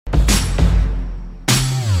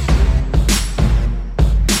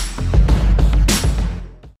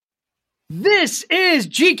This is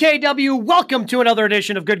GKW. Welcome to another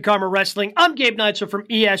edition of Good Karma Wrestling. I'm Gabe Neitzel from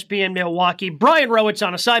ESPN Milwaukee. Brian Rowett's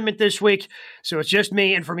on assignment this week, so it's just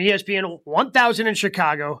me. And from ESPN 1000 in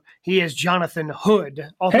Chicago, he is Jonathan Hood.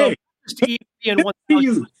 Hey, ESPN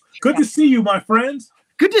 1000. Good to see you, my friends.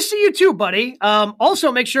 Good to see you too, buddy.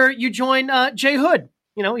 Also, make sure you join Jay Hood.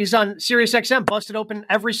 You know, he's on SiriusXM, Busted Open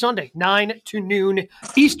every Sunday, 9 to noon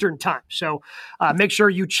Eastern time. So make sure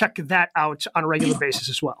you check that out on a regular basis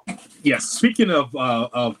as well. Yes, speaking of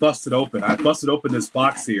Busted Open, I busted open this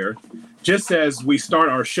box here just as we start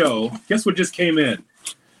our show. Guess what just came in?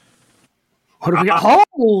 What do we got? Oh,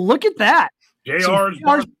 look at that. JR's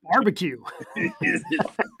barbecue.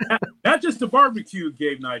 Not just the barbecue,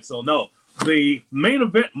 Gabe Neitzel. No, the main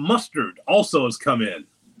event mustard also has come in.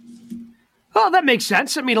 Oh, that makes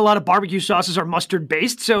sense. I mean, a lot of barbecue sauces are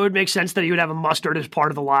mustard-based, so it makes sense that he would have a mustard as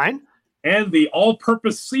part of the line. And the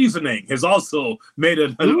all-purpose seasoning has also made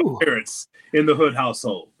an appearance in the Hood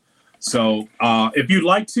household. So if you'd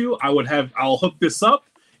like to, I'll hook this up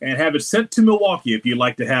and have it sent to Milwaukee if you'd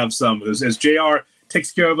like to have some. As JR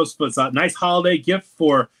takes care of us, but it's a nice holiday gift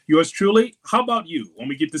for yours truly. How about you? Want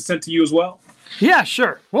me to get this sent to you as well? Yeah,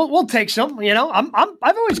 sure. We'll take some. You know, I've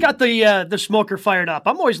always got the smoker fired up.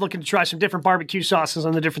 I'm always looking to try some different barbecue sauces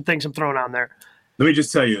on the different things I'm throwing on there. Let me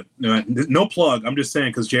just tell you, no plug. I'm just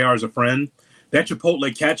saying because JR is a friend. That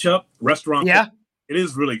Chipotle ketchup restaurant, yeah, it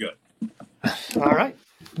is really good. All right,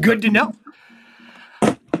 good to know.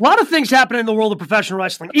 A lot of things happen in the world of professional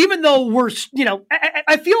wrestling. Even though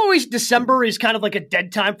I feel always December is kind of like a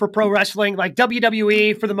dead time for pro wrestling. Like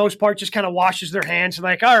WWE, for the most part, just kind of washes their hands.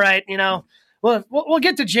 Like, all right, Well, we'll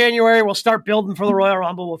get to January. We'll start building for the Royal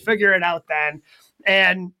Rumble. We'll figure it out then.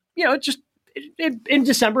 And, in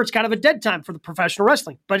December, it's kind of a dead time for the professional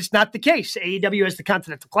wrestling. But it's not the case. AEW has the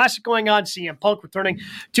Continental Classic going on. CM Punk returning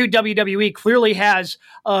to WWE clearly has,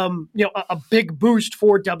 a big boost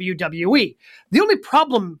for WWE. The only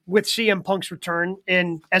problem with CM Punk's return,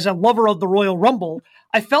 and as a lover of the Royal Rumble,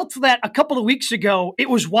 I felt that a couple of weeks ago, it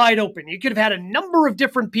was wide open. You could have had a number of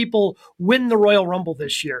different people win the Royal Rumble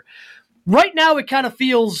this year. Right now, it kind of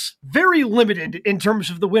feels very limited in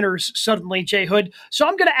terms of the winners suddenly, Jay Hood. So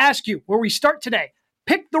I'm going to ask you, where we start today,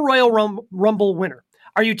 pick the Royal Rumble winner.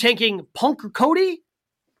 Are you taking Punk or Cody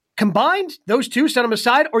combined? Those two, set them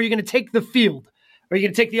aside. Or are you going to take the field? Or are you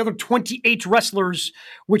going to take the other 28 wrestlers,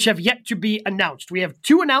 which have yet to be announced? We have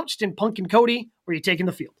 2 announced in Punk and Cody. Or are you taking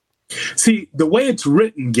the field? See, the way it's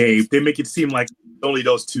written, Gabe, they make it seem like only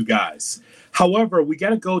those 2 guys. However, we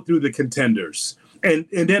got to go through the contenders. And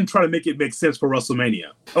then try to make it make sense for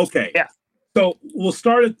WrestleMania. Okay. Yeah. So we'll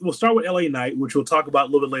start with LA Knight, which we'll talk about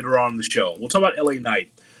a little bit later on in the show. We'll talk about LA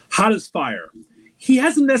Knight. Hot as fire. He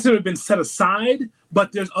hasn't necessarily been set aside,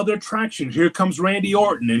 but there's other attractions. Here comes Randy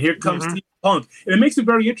Orton, and here comes CM Punk. And it makes it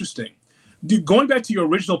very interesting. Going back to your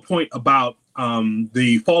original point about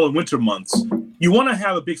the fall and winter months, you want to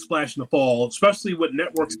have a big splash in the fall, especially with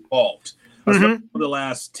networks involved. For the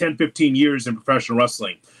last 10, 15 years in professional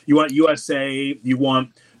wrestling. You want USA, you want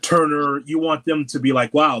Turner, you want them to be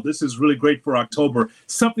like, wow, this is really great for October.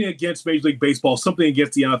 Something against Major League Baseball, something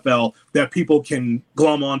against the NFL that people can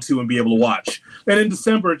glom onto and be able to watch. And in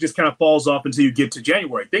December, it just kind of falls off until you get to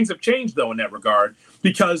January. Things have changed, though, in that regard,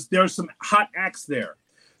 because there's some hot acts there.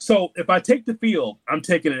 So if I take the field, I'm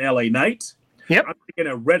taking an LA Knight. Yep. I'm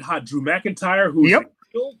taking a red-hot Drew McIntyre, who's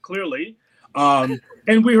clearly.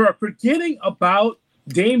 And we are forgetting about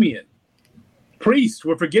Damian Priest.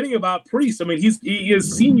 We're forgetting about Priest. I mean, he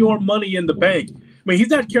is senior money in the bank. I mean, he's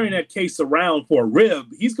not carrying that case around for a rib.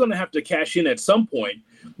 He's going to have to cash in at some point.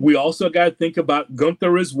 We also got to think about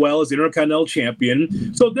Gunther as well as Intercontinental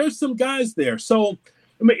Champion. So there's some guys there. So,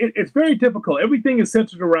 I mean, it's very difficult. Everything is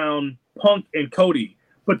centered around Punk and Cody.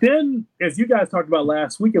 But then, as you guys talked about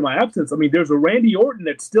last week in my absence, I mean, there's a Randy Orton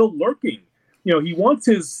that's still lurking. He wants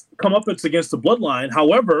his comeuppance against the bloodline.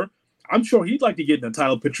 However, I'm sure he'd like to get in the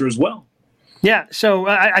title picture as well. Yeah, so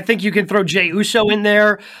I think you can throw Jey Uso in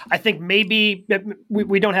there. I think maybe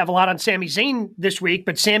we don't have a lot on Sami Zayn this week,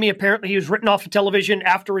 but Sami apparently he was written off of television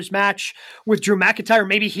after his match with Drew McIntyre.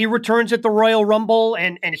 Maybe he returns at the Royal Rumble,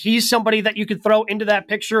 and he's somebody that you could throw into that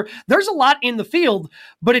picture. There's a lot in the field,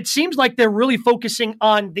 but it seems like they're really focusing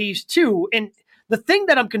on these 2. And the thing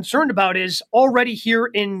that I'm concerned about is already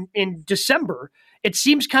here in December, it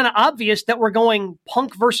seems kind of obvious that we're going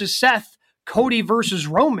Punk versus Seth, Cody versus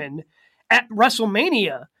Roman at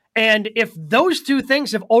WrestleMania. And if those 2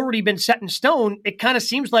 things have already been set in stone, it kind of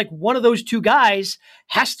seems like one of those 2 guys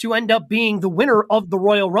has to end up being the winner of the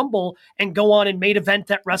Royal Rumble and go on and main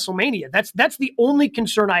event at WrestleMania. That's the only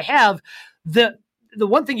concern I have. the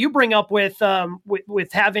one thing you bring up with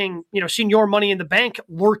having, Senior Money in the Bank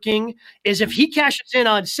lurking is if he cashes in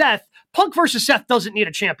on Seth, Punk versus Seth doesn't need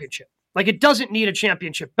a championship. Like, it doesn't need a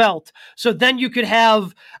championship belt. So then you could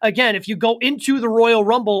have, again, if you go into the Royal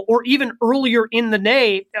Rumble or even earlier in the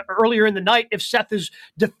night, if Seth is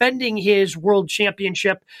defending his world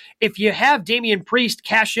championship, if you have Damian Priest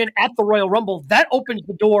cash in at the Royal Rumble, that opens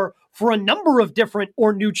the door for a number of different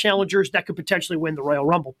or new challengers that could potentially win the Royal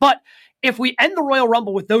Rumble. But if we end the Royal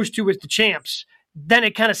Rumble with those two as the champs, then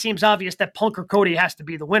it kind of seems obvious that Punk or Cody has to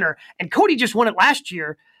be the winner. And Cody just won it last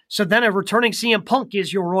year. So then a returning CM Punk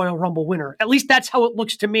is your Royal Rumble winner. At least that's how it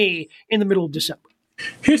looks to me in the middle of December.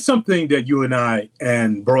 Here's something that you and I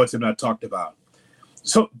and Burrows have not talked about.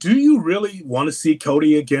 So do you really want to see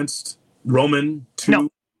Cody against Roman too? No.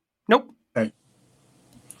 Nope. Okay.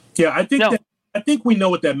 Yeah, I think we know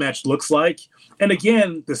what that match looks like. And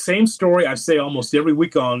again, the same story I say almost every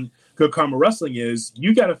week on Good Karma Wrestling is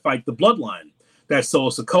you got to fight the bloodline. That's Solo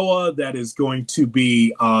Sikoa. That is going to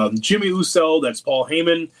be Jimmy Uso. That's Paul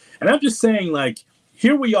Heyman. And I'm just saying, like,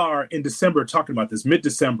 here we are in December talking about this,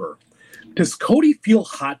 mid-December. Does Cody feel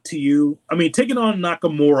hot to you? I mean, taking on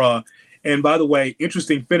Nakamura, and by the way,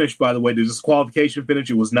 interesting finish, by the way, the disqualification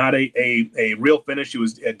finish. It was not a real finish. It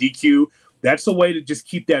was a DQ. That's a way to just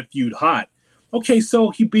keep that feud hot. Okay,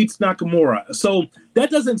 so he beats Nakamura. So that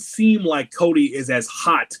doesn't seem like Cody is as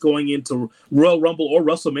hot going into Royal Rumble or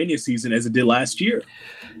WrestleMania season as it did last year.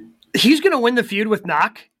 He's going to win the feud with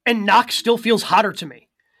Nak, and Nak still feels hotter to me.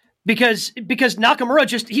 Because Nakamura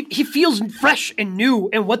just, he feels fresh and new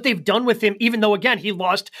in what they've done with him, even though, again, he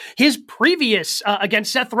lost his previous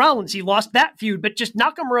against Seth Rollins. He lost that feud, but just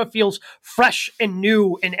Nakamura feels fresh and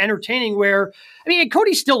new and entertaining where, I mean,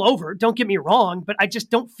 Cody's still over, don't get me wrong, but I just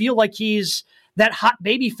don't feel like he's that hot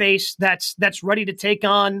baby face that's ready to take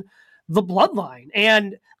on the bloodline.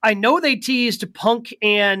 And I know they teased Punk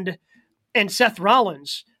and Seth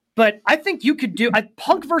Rollins, but I think you could do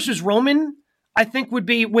Punk versus Roman, I think would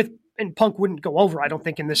be and Punk wouldn't go over, I don't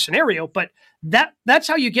think, in this scenario, but that's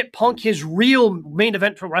how you get Punk his real main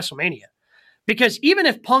event for WrestleMania. Because even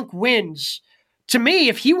if Punk wins, to me,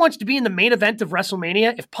 if he wants to be in the main event of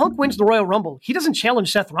WrestleMania, if Punk wins the Royal Rumble, he doesn't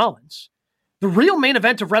challenge Seth Rollins. The real main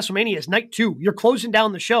event of WrestleMania is night 2. You're closing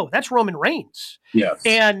down the show. That's Roman Reigns. Yes.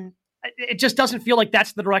 And it just doesn't feel like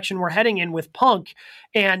that's the direction we're heading in with Punk.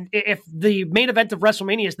 And if the main event of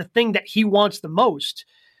WrestleMania is the thing that he wants the most,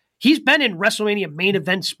 he's been in WrestleMania main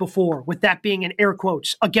events before, with that being in air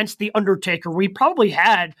quotes, against The Undertaker. We probably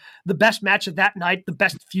had the best match of that night, the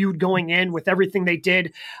best feud going in with everything they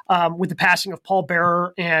did with the passing of Paul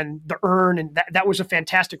Bearer and the urn. And that was a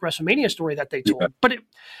fantastic WrestleMania story that they told. Yeah. But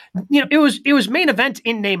it was main event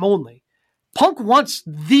in name only. Punk wants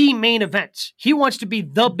the main event. He wants to be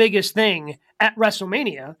the biggest thing at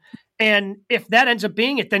WrestleMania. And if that ends up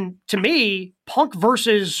being it, then to me, Punk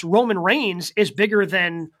versus Roman Reigns is bigger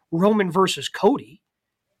than Roman versus Cody.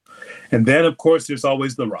 And then, of course, there's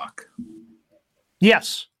always The Rock.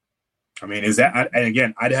 Yes. I mean, and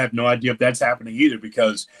again, I have no idea if that's happening either,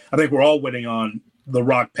 because I think we're all waiting on The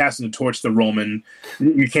Rock passing the torch to Roman.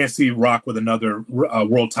 You can't see Rock with another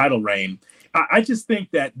world title reign. I just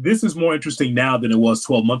think that this is more interesting now than it was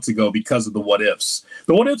 12 months ago because of the what ifs.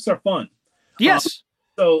 The what ifs are fun. Yes.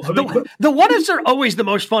 So I mean, the what ifs are always the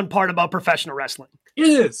most fun part about professional wrestling. It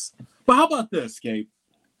is. But how about this, Gabe?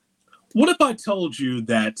 What if I told you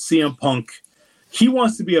that CM Punk, he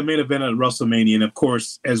wants to be a main event at WrestleMania, and of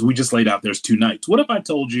course, as we just laid out, there's 2 nights. What if I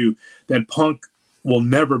told you that Punk will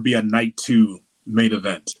never be a night 2 main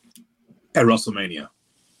event at WrestleMania?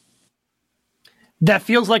 That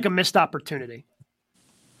feels like a missed opportunity.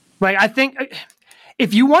 Like, I think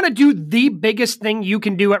if you want to do the biggest thing you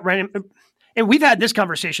can do at random, and we've had this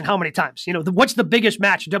conversation how many times, what's the biggest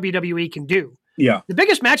match WWE can do? Yeah. The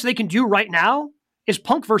biggest match they can do right now is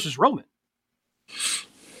Punk versus Roman.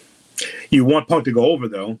 You want Punk to go over,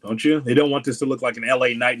 though, don't you? They don't want this to look like an LA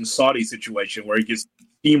Knight and Saudi situation where he gets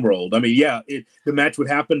steamrolled. I mean, yeah, the match would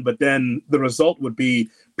happen, but then the result would be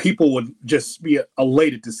people would just be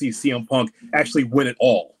elated to see CM Punk actually win it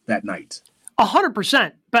all that night.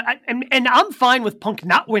 100%. But I'm fine with Punk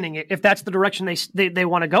not winning it if that's the direction they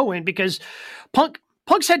want to go in, because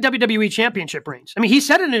Punk's had WWE championship reigns. I mean, he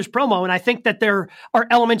said it in his promo, and I think that there are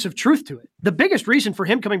elements of truth to it. The biggest reason for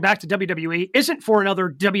him coming back to WWE isn't for another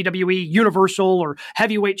WWE Universal or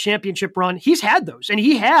Heavyweight Championship run. He's had those, and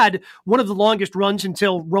he had one of the longest runs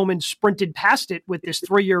until Roman sprinted past it with this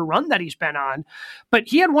 3-year run that he's been on. But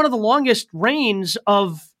he had one of the longest reigns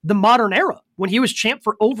of the modern era when he was champ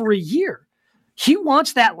for over a year. He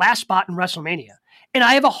wants that last spot in WrestleMania. And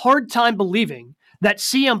I have a hard time believing that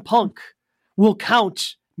CM Punk will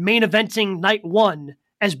count main eventing night one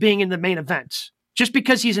as being in the main event. Just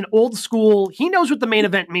because he's an old school, he knows what the main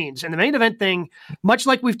event means. And the main event thing, much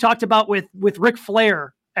like we've talked about with Ric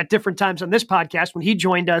Flair at different times on this podcast when he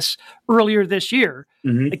joined us earlier this year,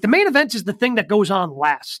 like the main event is the thing that goes on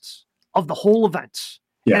last of the whole event.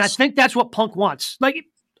 Yes. And I think that's what Punk wants. Like,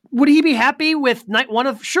 would he be happy with night one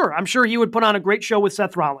of? Sure. I'm sure he would put on a great show with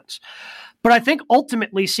Seth Rollins. But I think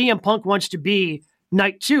ultimately CM Punk wants to be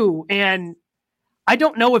night two. And I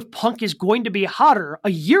don't know if Punk is going to be hotter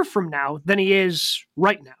a year from now than he is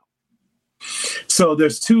right now. So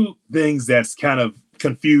there's two things that's kind of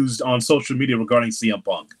confused on social media regarding CM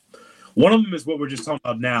Punk. One of them is what we're just talking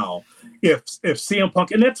about now. If CM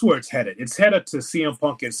Punk, and that's where it's headed to CM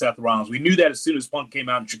Punk and Seth Rollins. We knew that as soon as Punk came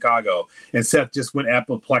out in Chicago and Seth just went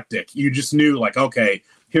apoplectic. You just knew, like, okay,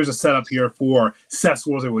 here's a setup here for Seth's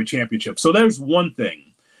World Heavyweight Championship. So there's one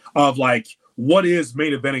thing of, like, what is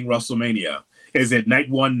main eventing WrestleMania? Is it night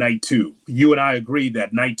one, night two? You and I agree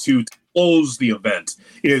that night two to close the event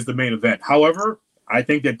is the main event. However, I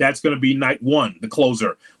think that that's going to be night one, the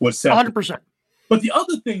closer with Seth. 100%. But the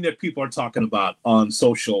other thing that people are talking about on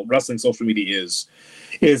wrestling social media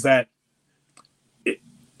is that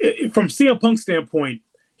from CM Punk's standpoint,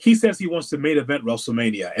 he says he wants to main event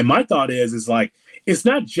WrestleMania. And my thought is like, it's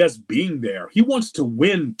not just being there. He wants to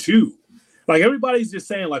win too. Like, everybody's just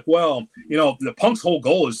saying, like, well, the Punk's whole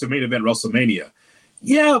goal is to main event WrestleMania.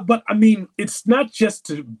 Yeah, but I mean, it's not just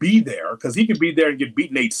to be there, because he can be there and get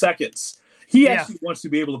beaten 8 seconds. He actually wants to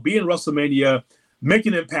be able to be in WrestleMania, make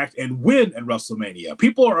an impact, and win at WrestleMania.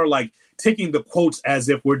 People are, like, taking the quotes as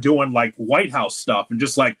if we're doing, like, White House stuff and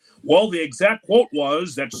just like, well, the exact quote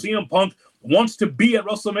was that CM Punk wants to be at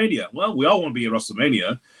WrestleMania. Well, we all want to be at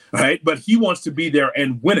WrestleMania, right? But he wants to be there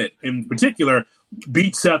and win it. In particular,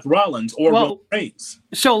 beat Seth Rollins or Roman Reigns.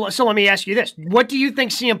 So let me ask you this. What do you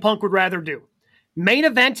think CM Punk would rather do? Main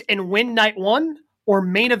event and win night one, or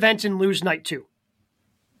main event and lose night two?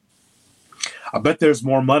 I bet there's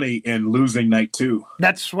more money in losing night two.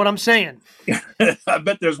 That's what I'm saying. I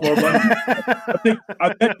bet there's more money.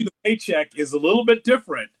 I bet you the paycheck is a little bit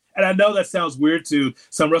different. And I know that sounds weird to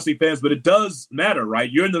some wrestling fans, but it does matter,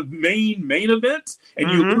 right? You're in the main event and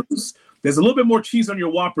you lose. There's a little bit more cheese on your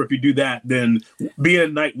Whopper if you do that than being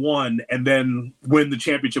in night one and then win the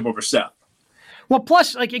championship over Seth. Well,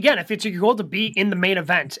 plus, like, again, if it's your goal to be in the main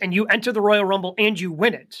event and you enter the Royal Rumble and you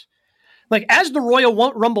win it, like, as the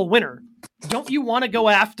Royal Rumble winner, don't you want to go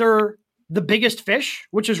after the biggest fish,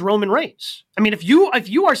 which is Roman Reigns? I mean, if you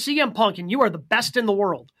are CM Punk and you are the best in the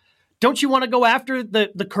world, don't you want to go after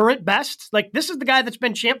the current best? Like, this is the guy that's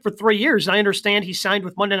been champ for 3 years. And I understand he signed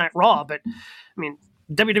with Monday Night Raw, but I mean,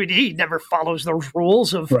 WWE never follows those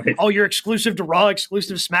rules of, you're exclusive to Raw,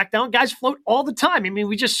 exclusive to SmackDown. Guys float all the time. I mean,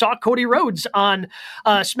 we just saw Cody Rhodes on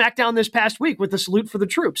SmackDown this past week with the salute for the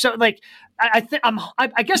troops. So, like,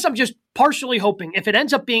 I guess I'm just partially hoping, if it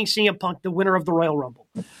ends up being CM Punk, the winner of the Royal Rumble,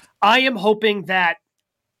 I am hoping that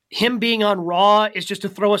him being on Raw is just to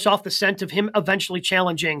throw us off the scent of him eventually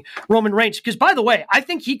challenging Roman Reigns. Because, by the way, I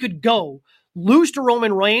think he could go lose to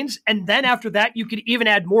Roman Reigns, and then after that, you could even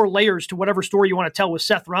add more layers to whatever story you want to tell with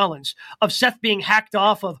Seth Rollins, of Seth being hacked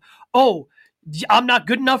off of, I'm not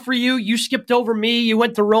good enough for you. You skipped over me. You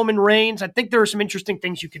went to Roman Reigns. I think there are some interesting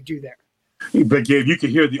things you could do there. But, Gabe, you can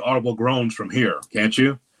hear the audible groans from here, can't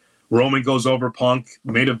you? Roman goes over Punk,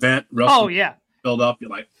 main event, build up. You're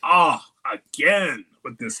like, again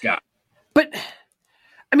with this guy. But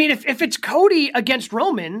I mean, if it's Cody against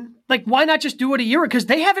Roman, like, why not just do it a year? Because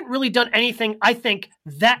they haven't really done anything, I think,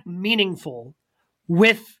 that meaningful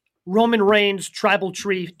with Roman Reigns' tribal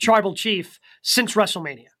chief since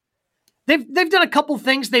WrestleMania. They've done a couple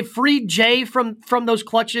things. They've freed Jay from those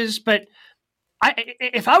clutches, but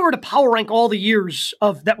if I were to power rank all the years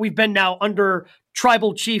of that we've been now under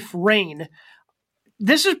tribal chief reign,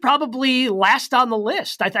 this is probably last on the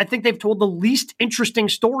list. I think they've told the least interesting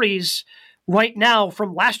stories right now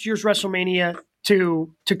from last year's WrestleMania to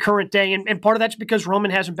current day. And part of that's because Roman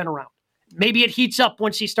hasn't been around. Maybe it heats up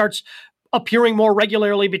once he starts appearing more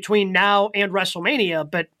regularly between now and WrestleMania.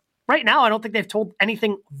 But right now, I don't think they've told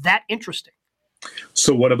anything that interesting.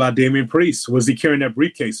 So what about Damian Priest? Was he carrying that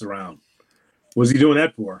briefcase around? Was he doing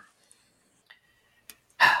that for?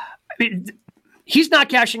 I mean, he's not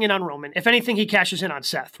cashing in on Roman. If anything, he cashes in on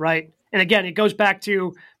Seth, right? And again, it goes back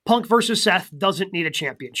to Punk versus Seth doesn't need a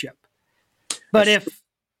championship. But if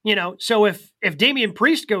Damian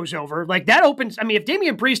Priest goes over, like, that opens, I mean, if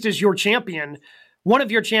Damian Priest is your champion, one of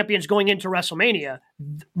your champions going into WrestleMania,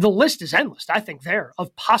 the list is endless, I think, there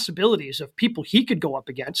of possibilities of people he could go up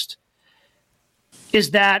against.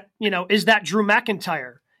 Is that Drew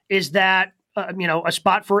McIntyre? Is that a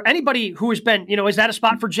spot for anybody who has been, is that a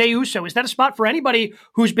spot for Jey Uso? Is that a spot for anybody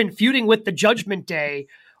who's been feuding with the Judgment Day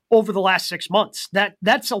over the last 6 months?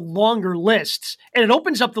 That's a longer list, and it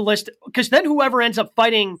opens up the list because then whoever ends up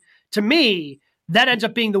fighting, to me, that ends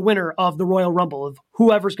up being the winner of the Royal Rumble of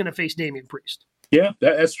whoever's going to face Damian Priest. Yeah,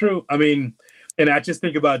 that's true. I mean, and I just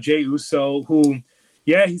think about Jey Uso, who,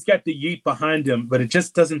 yeah, he's got the yeet behind him, but it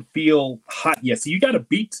just doesn't feel hot yet. So you got to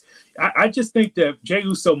beat. I just think that Jey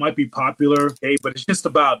Uso might be popular, okay, but it's just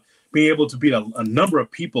about being able to beat a number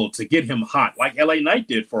of people to get him hot, like LA Knight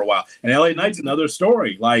did for a while. And LA Knight's another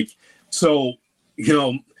story. So,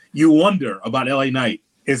 you wonder about LA Knight.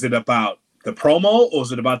 Is it about the promo or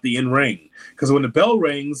is it about the in-ring? Because when the bell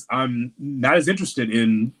rings, I'm not as interested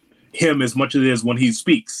in him as much as it is when he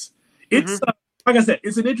speaks. It's like I said,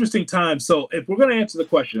 it's an interesting time. So if we're going to answer the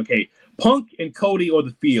question, okay, Punk and Cody or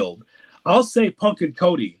the Field, I'll say Punk and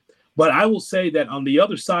Cody. But I will say that on the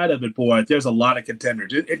other side of it, boy, there's a lot of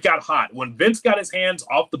contenders. It got hot. When Vince got his hands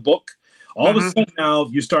off the book, all of a sudden now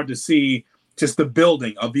you start to see just the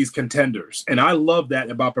building of these contenders. And I love that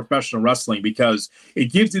about professional wrestling because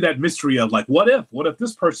it gives you that mystery of like, what if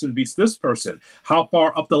this person beats this person? How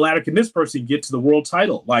far up the ladder can this person get to the world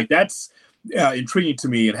title? Like, that's intriguing to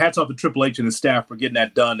me. And hats off to Triple H and his staff for getting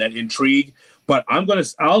that done, that intrigue. But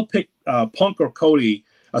I'll pick Punk or Cody,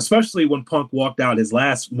 especially when Punk walked out his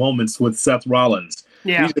last moments with Seth Rollins.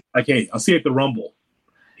 Yeah. He's like, hey, I'll see you at the Rumble.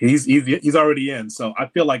 He's already in. So I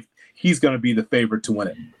feel like he's going to be the favorite to win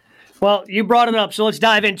it. Well, you brought it up, so let's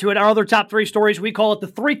dive into it. Our other top three stories, we call it the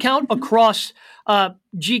 3 count across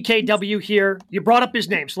GKW here. You brought up his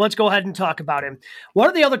name, so let's go ahead and talk about him. One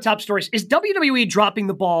of the other top stories is WWE dropping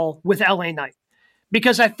the ball with LA Knight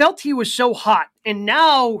because I felt he was so hot, and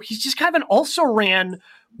now he's just kind of an also-ran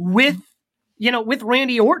with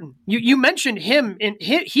Randy Orton. You mentioned him, and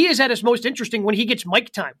he is at his most interesting when he gets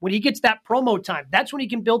mic time, when he gets that promo time. That's when he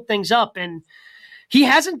can build things up, and he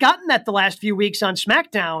hasn't gotten that the last few weeks on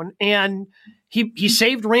SmackDown, and he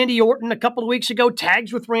saved Randy Orton a couple of weeks ago,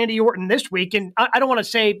 tags with Randy Orton this week, and I don't want to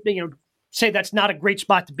say that's not a great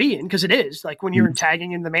spot to be in, because it is. Like when you're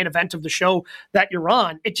tagging in the main event of the show that you're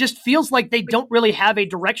on, it just feels like they don't really have a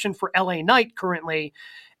direction for LA Knight currently,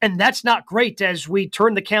 and that's not great as we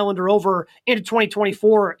turn the calendar over into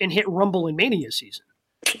 2024 and hit Rumble and Mania season.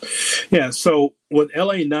 Yeah, so with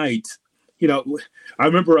LA Knight, I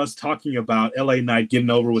remember us talking about LA Knight getting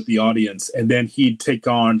over with the audience, and then he'd take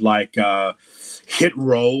on Hit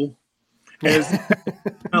Row. And it's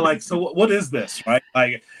kind of like, so what is this,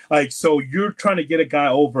 right? Like, so you're trying to get a guy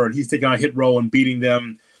over, and he's taking on Hit Row and beating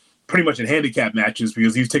them pretty much in handicap matches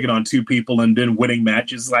because he's taking on 2 people and then winning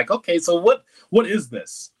matches. Like, okay, so what is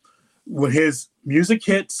this? When his music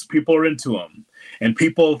hits, people are into him. And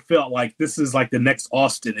people felt like this is like the next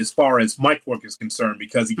Austin as far as mic work is concerned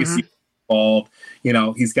because he can see involved.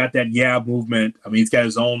 He's got that movement. I mean, he's got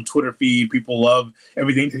his own Twitter feed. People love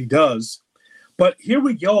everything that he does. But here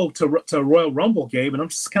we go to Royal Rumble, Gabe, and I'm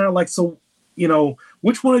just kind of like, so,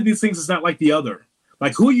 which one of these things is not like the other?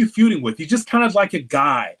 Like, who are you feuding with? He's just kind of like a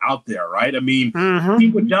guy out there, right? I mean,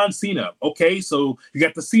 feud with John Cena. Okay, so you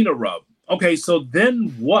got the Cena rub. Okay, so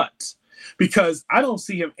then what? Because I don't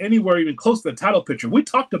see him anywhere even close to the title picture. We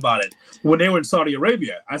talked about it when they were in Saudi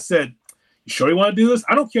Arabia. I said, you sure you want to do this?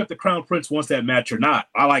 I don't care if the Crown Prince wants that match or not.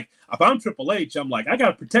 If I'm Triple H, I'm like, I got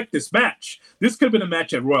to protect this match. This could have been a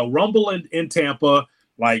match at Royal Rumble in Tampa.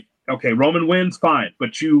 Like, okay, Roman wins, fine.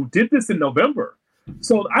 But you did this in November.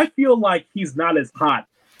 So I feel like he's not as hot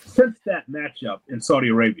since that matchup in Saudi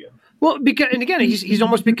Arabia. Well, he's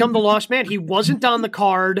almost become the lost man. He wasn't on the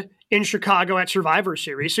card in Chicago at Survivor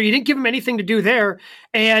Series, so you didn't give him anything to do there.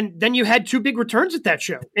 And then you had 2 big returns at that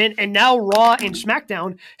show. And now Raw and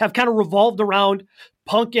SmackDown have kind of revolved around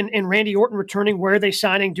Punk and Randy Orton returning. Where are they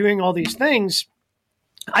signing, doing all these things?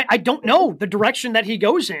 I don't know the direction that he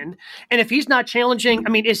goes in. And if he's not challenging, I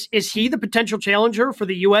mean, is he the potential challenger for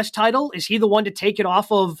the U.S. title? Is he the one to take it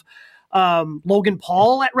off of Logan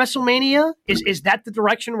Paul at WrestleMania? Is that the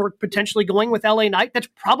direction we're potentially going with LA Knight? That's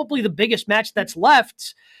probably the biggest match that's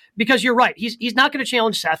left, because you're right. He's not going to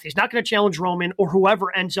challenge Seth. He's not going to challenge Roman or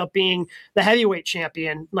whoever ends up being the heavyweight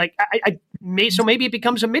champion. Like so maybe it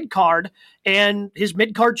becomes a mid-card, and his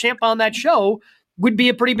mid-card champ on that show would be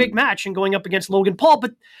a pretty big match and going up against Logan Paul.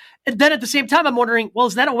 But then at the same time, I'm wondering, well,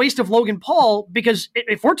 is that a waste of Logan Paul? Because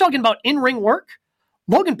if we're talking about in-ring work,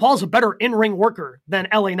 Logan Paul's a better in-ring worker than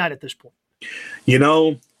LA Knight at this point.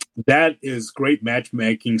 That is great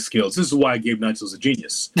matchmaking skills. This is why Gabe Knight was a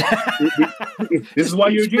genius. This is why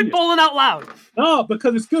you're a genius. Spitballing out loud. No,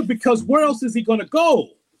 because it's good. Because where else is he going to go,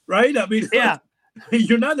 right? I mean, yeah.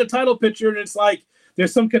 You're not in the title picture, and it's like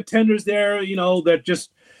there's some contenders there, that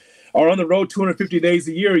just are on the road 250 days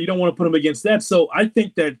a year. You don't want to put them against that. So I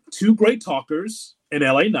think that two great talkers in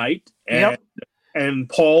LA Knight and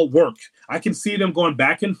Paul work. I can see them going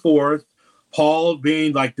back and forth. Paul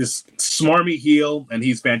being like this smarmy heel, and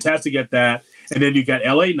he's fantastic at that. And then you got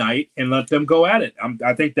LA Knight and let them go at it.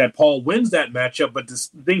 I think that Paul wins that matchup, but the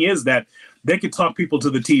thing is that they could talk people to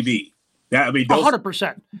the TV. Yeah, I mean,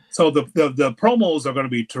 100%. So the promos are going to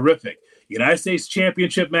be terrific. United States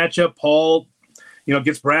Championship matchup. Paul,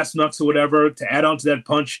 gets brass knucks or whatever to add on to that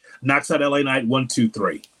punch. Knocks out LA Knight 1, 2,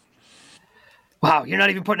 3. Wow, you're not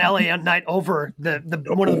even putting LA Knight over the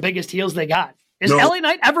one of the biggest heels they got. Is LA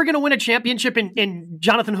Knight ever going to win a championship in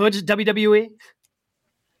Jonathan Hood's WWE?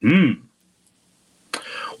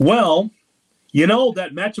 Well, that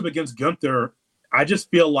matchup against Gunther, I just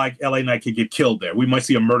feel like LA Knight could get killed there. We might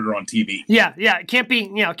see a murder on TV. Yeah. It can't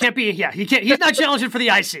be. Yeah, he's not challenging for the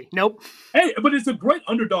IC. Nope. Hey, but it's a great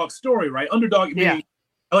underdog story, right? Underdog meaning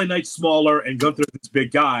LA Knight's smaller and Gunther's this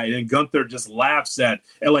big guy, and Gunther just laughs at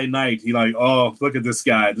LA Knight. He's like, "Oh, look at this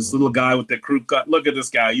guy, this little guy with the crew cut. Look at this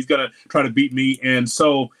guy. He's gonna try to beat me." And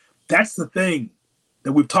so that's the thing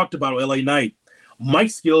that we've talked about with LA Knight: mic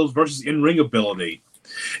skills versus in-ring ability.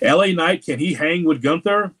 LA Knight, can he hang with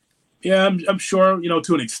Gunther? Yeah, I'm sure,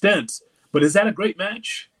 to an extent. But is that a great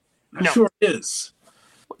match? I'm sure it is.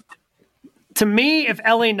 To me, if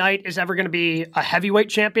LA Knight is ever going to be a heavyweight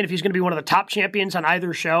champion, if he's going to be one of the top champions on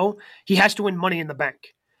either show, he has to win Money in the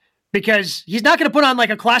Bank. Because he's not going to put on like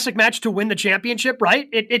a classic match to win the championship, right?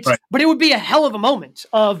 Right. But it would be a hell of a moment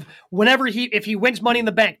of if he wins Money in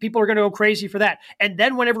the Bank, people are going to go crazy for that. And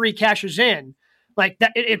then whenever he cashes in, like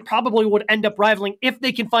that, it probably would end up rivaling, if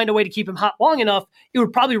they can find a way to keep him hot long enough, it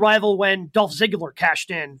would probably rival when Dolph Ziggler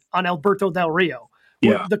cashed in on Alberto Del Rio.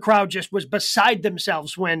 Yeah. The crowd just was beside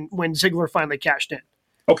themselves when Ziggler finally cashed in.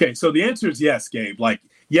 Okay, so the answer is yes, Gabe. Like,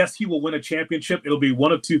 yes, he will win a championship. It'll be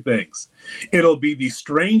one of two things. It'll be the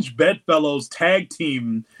Strange Bedfellows tag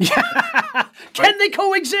team. Can they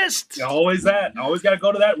coexist? Always that. Always got to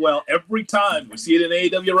go to that well every time. We see it in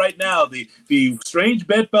AEW right now. The Strange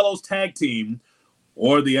Bedfellows tag team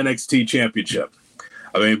or the NXT championship.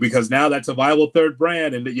 I mean, because now that's a viable third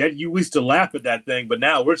brand, and yet you used to laugh at that thing, but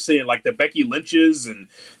now we're seeing like the Becky Lynches and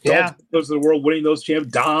those of the world winning those champs,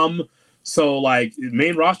 Dom. So, like,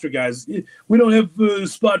 main roster guys, we don't have a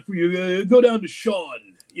spot for you. Go down to Sean.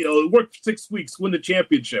 Work 6 weeks, win the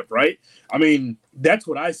championship, right? I mean, that's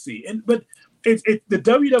what I see. But the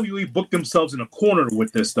WWE booked themselves in a corner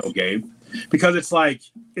with this, though, Gabe, because it's like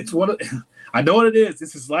I know what it is.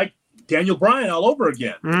 This is like Daniel Bryan all over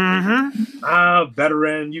again. Mm-hmm.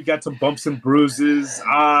 Veteran, you got some bumps and bruises.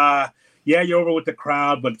 You're over with the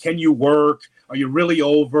crowd, but can you work? Are you really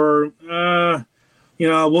over?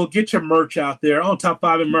 We'll get your merch out there. Oh, top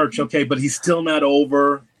 5 in merch. Okay, but he's still not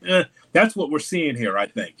over. That's what we're seeing here, I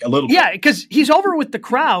think, a little bit. Yeah, because he's over with the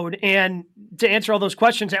crowd. And to answer all those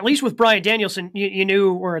questions, at least with Bryan Danielson, you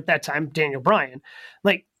knew, or at that time, Daniel Bryan,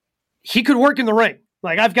 like, he could work in the ring.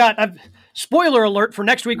 Like, I've spoiler alert for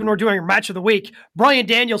next week when we're doing our match of the week. Bryan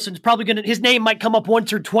Danielson's probably his name might come up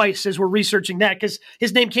once or twice as we're researching that, because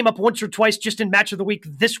his name came up once or twice just in match of the week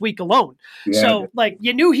this week alone. Yeah. So, like,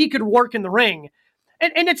 you knew he could work in the ring.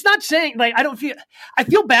 And it's not saying, like, I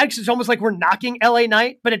feel bad because it's almost like we're knocking LA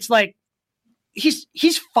Knight, but it's like, he's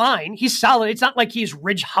fine. He's solid. It's not like he's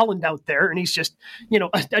Ridge Holland out there and he's just,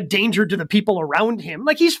 a danger to the people around him.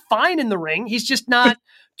 Like, he's fine in the ring. He's just not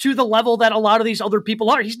to the level that a lot of these other people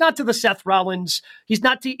are. He's not to the Seth Rollins. He's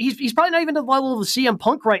probably not even to the level of the CM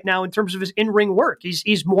Punk right now in terms of his in-ring work.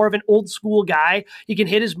 He's more of an old school guy. He can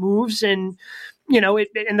hit his moves and,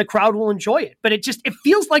 and the crowd will enjoy it. But it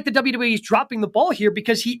feels like the WWE is dropping the ball here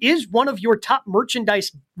because he is one of your top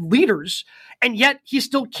merchandise leaders, and yet he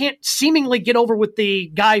still can't seemingly get over with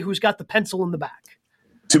the guy who's got the pencil in the back.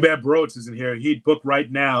 Too bad Broads isn't here. He'd book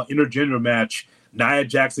right now, intergender match, Nia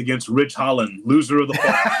Jax against Ridge Holland, loser of the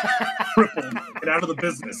crippled and out of the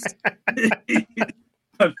business.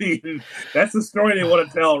 I mean, that's the story they want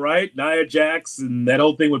to tell, right? Nia Jax and that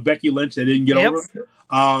whole thing with Becky Lynch they didn't get over.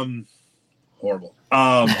 Horrible.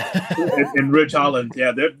 And Ridge Holland,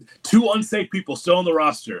 they're two unsafe people still on the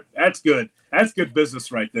roster. That's good. That's good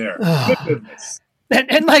business right there. Good business.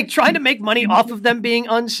 And like trying to make money off of them being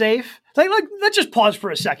unsafe. Like let's just pause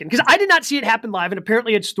for a second because I did not see it happen live, and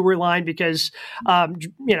apparently it's storyline because the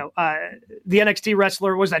NXT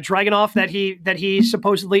wrestler was that Dragunov that he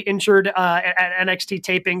supposedly injured at NXT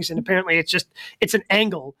tapings, and apparently it's an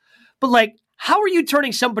angle. But like, how are you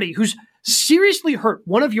turning somebody who's seriously hurt,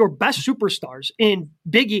 one of your best superstars in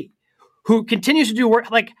Big E, who continues to do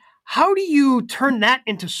work, like how do you turn that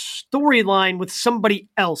into storyline with somebody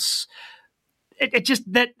else? it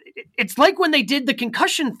just that it's like when they did the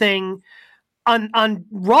concussion thing on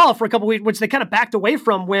Raw for a couple of weeks, which they kind of backed away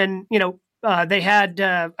from when, they had,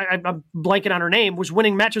 I'm blanking on her name, was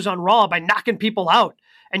winning matches on Raw by knocking people out.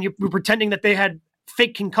 And you were pretending that they had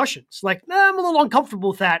fake concussions. Like, I'm a little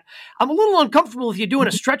uncomfortable with that. I'm a little uncomfortable with you doing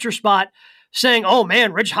a stretcher spot saying, oh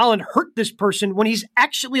man, Ridge Holland hurt this person when he's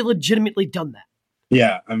actually legitimately done that.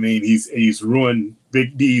 Yeah. I mean, he's ruined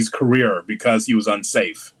Big D's career because he was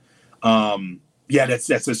unsafe. Yeah, that's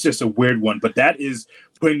just a weird one, but that is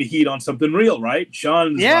putting the heat on something real, right?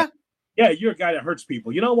 Sean's like, yeah, you're a guy that hurts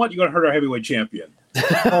people. You know what? You're going to hurt our heavyweight champion.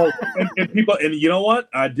 and people, and you know what?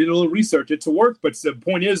 I did a little research. It's to work, but the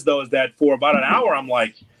point is, though, is that for about an hour, I'm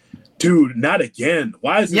like, dude, not again.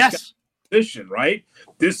 Why is this guy position, right?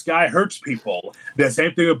 This guy hurts people. The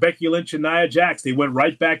same thing with Becky Lynch and Nia Jax. They went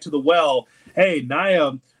right back to the well. Hey,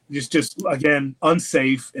 Nia just again,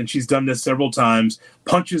 unsafe, and she's done this several times,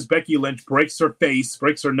 punches Becky Lynch, breaks her face,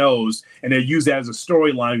 breaks her nose, and they use that as a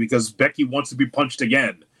storyline because Becky wants to be punched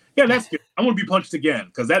again. Yeah, that's good. I want to be punched again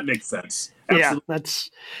because that makes sense. Absolutely. Yeah,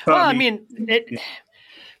 that's well. I mean,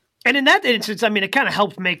 and in that instance, I mean, it kind of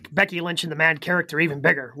helped make Becky Lynch and the Mad character even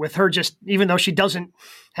bigger. With her just, even though she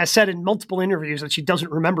has said in multiple interviews that she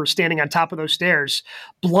doesn't remember standing on top of those stairs,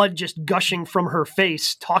 blood just gushing from her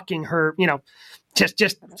face, talking her,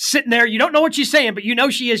 just sitting there. You don't know what she's saying, but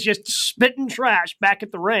she is just spitting trash back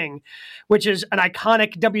at the ring, which is an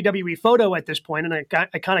iconic WWE photo at this point, an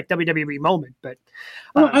iconic WWE moment. But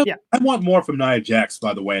I want more from Nia Jax,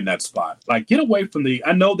 by the way, in that spot. Like, get away from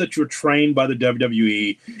I know that you're trained by the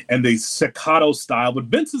WWE and the staccato style, but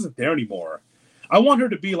Vince isn't there anymore. I want her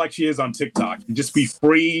to be like she is on TikTok and just be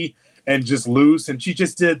free and just loose. And she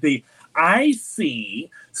just did I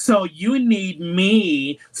see. So you need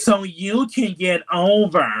me so you can get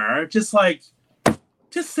over. Just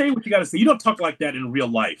say what you got to say. You don't talk like that in real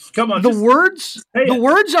life. Come on. The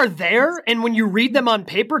words are there. And when you read them on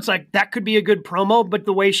paper, it's like, that could be a good promo, but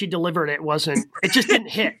the way she delivered it it just didn't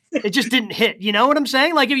hit. It just didn't hit. You know what I'm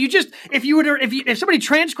saying? Like if somebody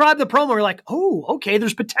transcribed the promo, you're like, oh, okay,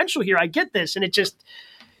 there's potential here. I get this. And it just,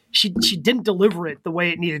 she didn't deliver it the way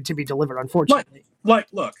it needed to be delivered, unfortunately.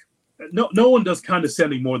 Look. No one does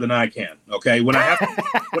condescending more than I can. Okay, when I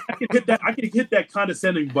can hit that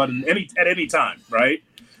condescending button at any time, right?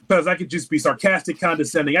 Because I could just be sarcastic,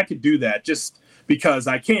 condescending. I could do that just because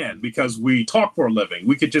I can, because we talk for a living.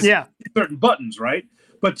 We could just hit certain buttons, right?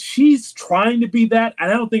 But she's trying to be that,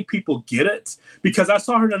 and I don't think people get it, because I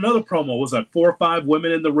saw her in another promo. It was like 4 or 5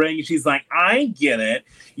 women in the ring, and she's like, I get it.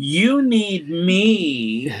 You need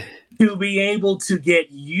me to be able to get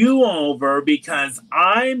you over because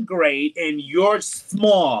I'm great and you're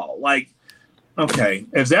small. Like, okay,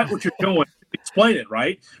 is that what you're doing? Explain it,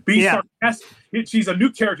 right? Be sarcastic. She's a new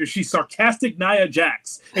character. She's sarcastic Nia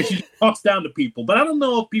Jax, and she talks down to people. But I don't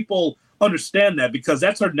know if people understand that, because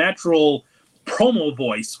that's her natural promo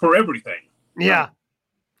voice for everything. Yeah.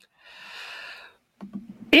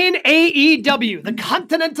 In AEW, the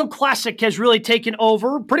Continental Classic has really taken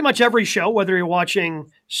over pretty much every show, whether you're watching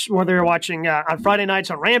on Friday nights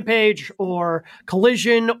on Rampage or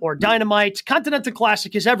Collision or Dynamite. Continental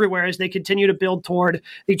Classic is everywhere as they continue to build toward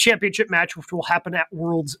the championship match, which will happen at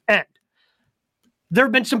World's End. There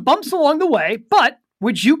have been some bumps along the way, but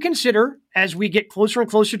would you consider, as we get closer and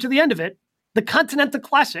closer to the end of it, the Continental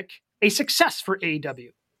Classic a success for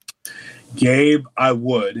AEW? Gabe, I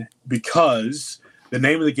would, because the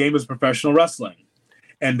name of the game is professional wrestling.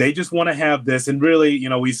 And they just want to have this. And really,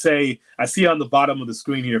 we say, I see on the bottom of the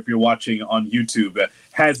screen here, if you're watching on YouTube,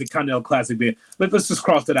 has the Continental Classic. Let's just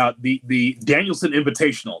cross it out. The Danielson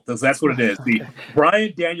Invitational. That's what it is. The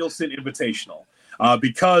Bryan Danielson Invitational.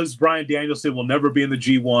 Because Bryan Danielson will never be in the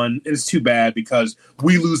G1. It's too bad, because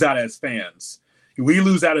we lose out as fans. We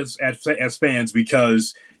lose out as fans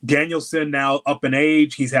because Danielson now up in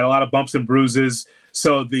age. He's had a lot of bumps and bruises.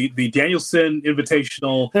 So the Danielson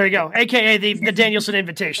Invitational. There you go. AKA the Danielson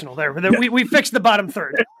Invitational. There. We fixed the bottom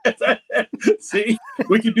third. See,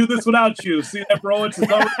 we can do this without you. See that, bro? It's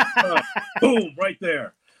boom, right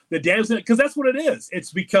there. The Danielson, because that's what it is.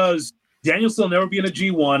 It's because Danielson will never be in a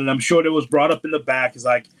G1, and I'm sure it was brought up in the back. He's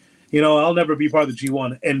like, I'll never be part of the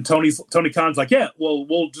G1. And Tony Khan's like, yeah, well,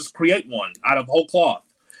 we'll just create one out of whole cloth.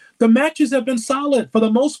 The matches have been solid for the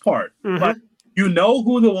most part. Mm-hmm. But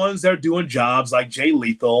who the ones that are doing jobs, like Jay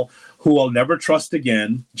Lethal, who I'll never trust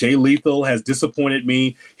again. Jay Lethal has disappointed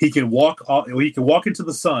me. He can walk into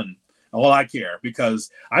the sun. All I care, because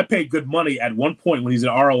I paid good money at one point when he's in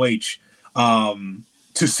ROH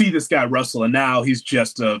to see this guy wrestle, and now he's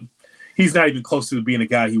just he's not even close to being a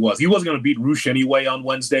guy he was. He wasn't going to beat Rush anyway on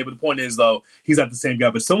Wednesday, but the point is, though, he's not the same guy.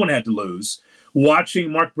 But someone had to lose.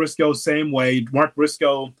 Watching Mark Briscoe, same way. Mark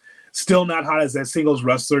Briscoe still not hot as a singles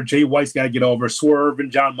wrestler. Jay White's got to get over. Swerve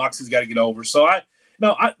and John Moxley's got to get over. So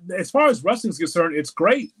as far as wrestling is concerned, it's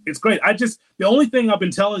great. It's great. The only thing I've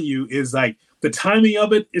been telling you is like the timing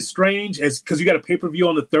of it is strange, because you got a pay-per-view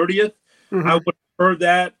on the 30th. Mm-hmm. I would prefer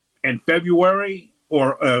that in February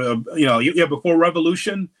or before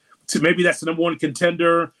Revolution. So maybe that's the number one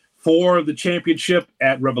contender for the championship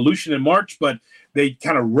at Revolution in March, but they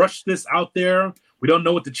kind of rushed this out there. We don't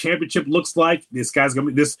know what the championship looks like. This person's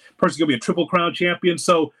gonna be a Triple Crown champion.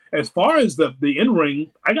 So as far as the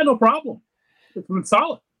in-ring, I got no problem. It's been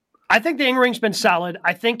solid. I think the in-ring's been solid.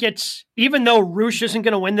 I think even though Roosh isn't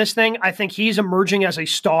going to win this thing, I think he's emerging as a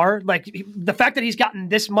star. Like the fact that he's gotten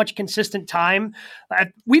this much consistent time,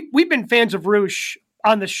 we've been fans of Roosh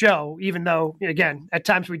on the show, even though, again, at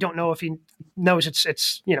times we don't know if he knows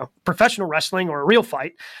it's professional wrestling or a real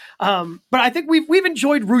fight. But I think we've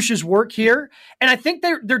enjoyed Roosh's work here, and I think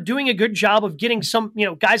they're doing a good job of getting some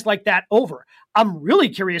guys like that over. I'm really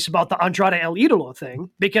curious about the Andrade El Idolo thing,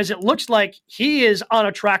 because it looks like he is on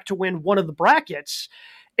a track to win one of the brackets.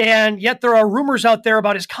 And yet there are rumors out there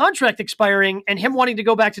about his contract expiring and him wanting to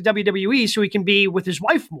go back to WWE so he can be with his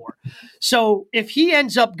wife more. So if he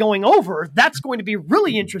ends up going over, that's going to be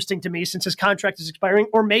really interesting to me, since his contract is expiring.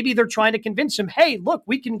 Or maybe they're trying to convince him, hey, look,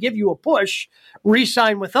 we can give you a push,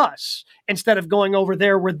 re-sign with us, instead of going over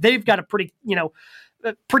there where they've got a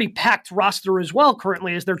pretty packed roster as well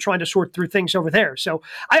currently, as they're trying to sort through things over there. So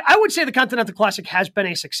I would say the Continental Classic has been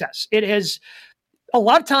a success. It has. A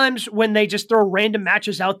lot of times when they just throw random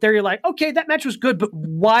matches out there, you're like, okay, that match was good, but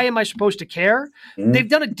why am I supposed to care? Mm-hmm. They've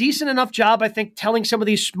done a decent enough job, I think, telling some of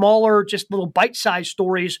these smaller, just little bite-sized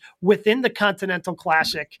stories within the Continental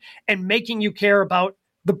Classic and making you care about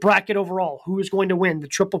the bracket overall, who is going to win the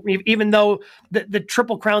triple. Even though the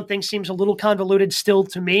Triple Crown thing seems a little convoluted still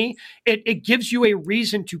to me, it gives you a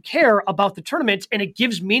reason to care about the tournament, and it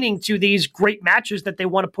gives meaning to these great matches that they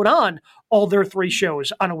want to put on all their 3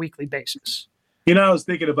 shows on a weekly basis. I was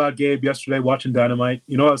thinking about Gabe yesterday watching Dynamite.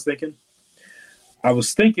 You know what I was thinking? I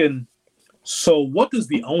was thinking, so what does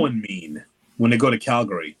the Owen mean when they go to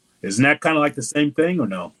Calgary? Isn't that kind of like the same thing or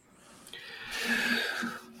no?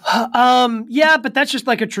 Yeah, but that's just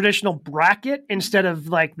like a traditional bracket instead of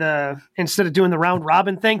doing the round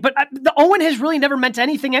robin thing. But the Owen has really never meant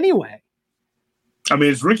anything anyway. I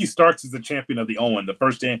mean, it's Ricky Starks is the champion of the Owen.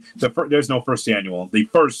 There's no first annual. The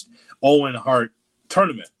first Owen Hart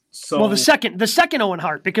tournament. So, well, the second Owen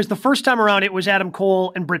Hart, because the first time around it was Adam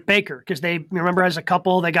Cole and Britt Baker, because they remember as a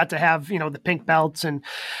couple they got to have the pink belts, and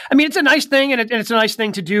I mean it's a nice thing, and it's a nice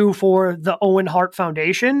thing to do for the Owen Hart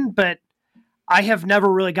Foundation, but I have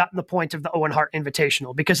never really gotten the point of the Owen Hart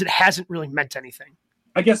Invitational because it hasn't really meant anything.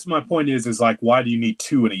 I guess my point is like, why do you need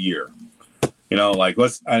 2 in a year?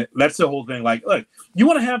 That's the whole thing. Like, look, you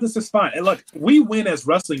want to have this, is fine, and look, we win as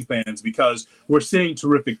wrestling fans because we're seeing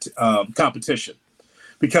terrific competition.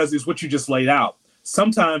 Because it's what you just laid out.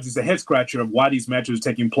 Sometimes it's a head scratcher of why these matches are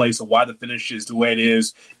taking place or why the finish is the way it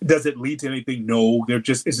is. Does it lead to anything? No,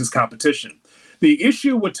 it's just competition. The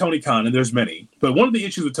issue with Tony Khan, and there's many, but one of the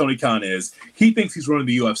issues with Tony Khan is he thinks he's running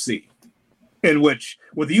the UFC, in which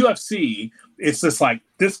with the UFC, it's just like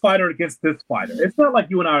this fighter against this fighter. It's not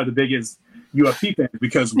like you and I are the biggest UFC fans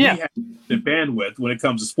because we have the bandwidth when it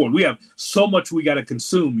comes to sport. We have so much we got to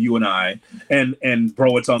consume, you and I, and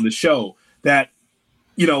bro, it's on the show that,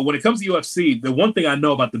 when it comes to UFC, the one thing I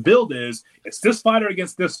know about the build is it's this fighter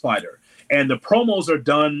against this fighter. And the promos are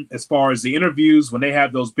done as far as the interviews when they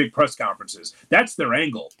have those big press conferences. That's their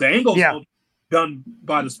angle. The angle's done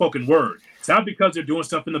by the spoken word. It's not because they're doing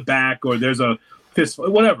stuff in the back or there's a fist,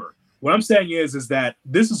 whatever. What I'm saying is that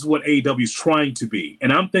this is what AEW is trying to be.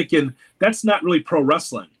 And I'm thinking that's not really pro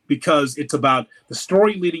wrestling because it's about the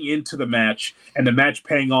story leading into the match and the match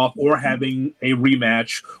paying off or having a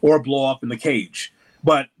rematch or a blow off in the cage.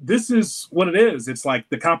 But this is what it is. It's like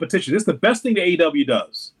the competition. This is the best thing the AEW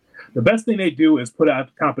does. The best thing they do is put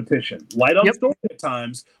out competition. Light on story at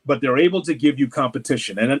times, but they're able to give you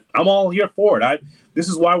competition. And I'm all here for it. This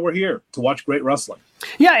is why we're here, to watch great wrestling.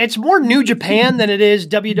 Yeah, it's more New Japan than it is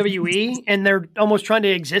WWE, and they're almost trying to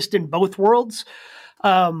exist in both worlds,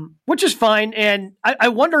 which is fine. And I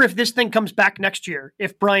wonder if this thing comes back next year,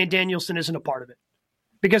 if Bryan Danielson isn't a part of it.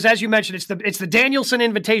 Because as you mentioned, it's the Danielson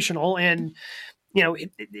Invitational, and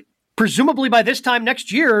presumably by this time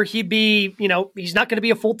next year, he'd be, he's not going to be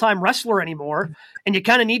a full-time wrestler anymore. And you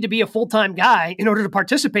kind of need to be a full-time guy in order to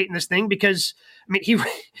participate in this thing because, I mean,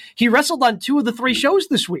 he wrestled on 2 of the 3 shows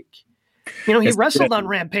this week. He wrestled on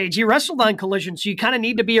Rampage. He wrestled on Collision. So you kind of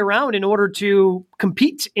need to be around in order to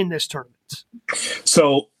compete in this tournament. it.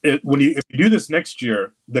 So if you do this next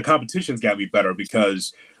year, the competition's got to be better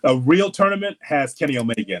because a real tournament has Kenny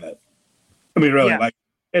Omega in it. I mean, really, like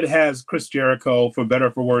it has Chris Jericho, for better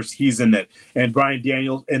or for worse, he's in it, and Bryan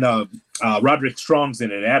Daniels and Roderick Strong's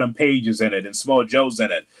in it, and Adam Page is in it, and Samoa Joe's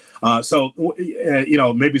in it. So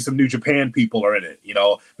maybe some New Japan people are in it.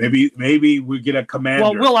 Maybe we get a commander.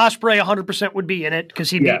 Well, Will Ospreay 100% would be in it because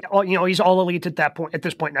he's all elite at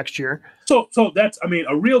this point next year. So that's,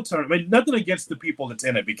 a real tournament. I mean, nothing against the people that's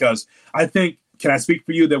in it because I think, can I speak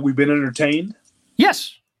for you that we've been entertained?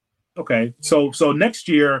 Yes. Okay. So next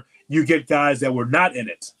year you get guys that were not in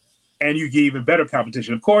it, and you get even better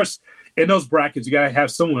competition. Of course, in those brackets, you got to have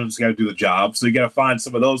someone who's got to do the job. So you got to find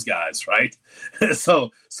some of those guys, right?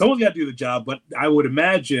 So someone's got to do the job, but I would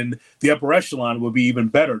imagine the upper echelon will be even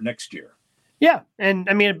better next year. Yeah. And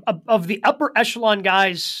of the upper echelon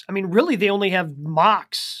guys, really they only have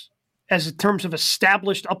Mox as in terms of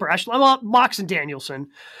established upper echelon. Well, Mox and Danielson,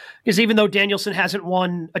 because even though Danielson hasn't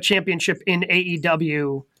won a championship in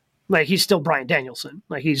AEW, like he's still Bryan Danielson.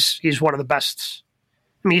 Like he's one of the best.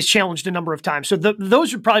 He's challenged a number of times. So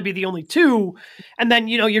those would probably be the only two. And then,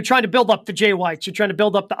 you're trying to build up the Jay Whites. You're trying to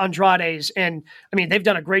build up the Andrades. And, they've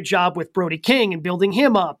done a great job with Brody King and building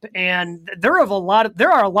him up. And there are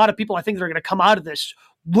a lot of people I think that are going to come out of this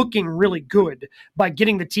looking really good by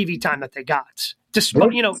getting the TV time that they got.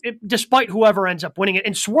 Despite whoever ends up winning it.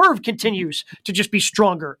 And Swerve continues to just be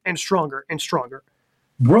stronger and stronger and stronger.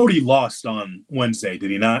 Brody lost on Wednesday,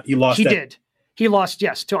 did he not? He did. He lost,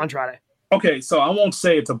 yes, to Andrade. Okay, so I won't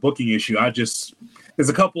say it's a booking issue. There's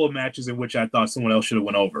a couple of matches in which I thought someone else should have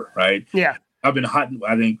went over, right? Yeah. I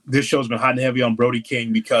think this show's been hot and heavy on Brody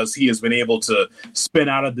King because he has been able to spin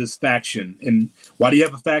out of this faction. And why do you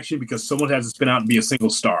have a faction? Because someone has to spin out and be a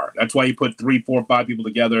single star. That's why you put 3, 4, 5 people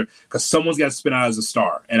together, because someone's got to spin out as a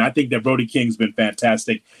star. And I think that Brody King's been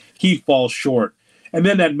fantastic. He falls short. And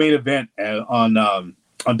then that main event on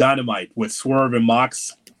Dynamite with Swerve and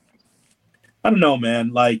Mox. I don't know,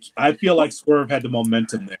 man. Like, I feel like Swerve had the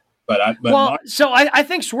momentum there. So I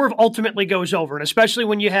think Swerve ultimately goes over, and especially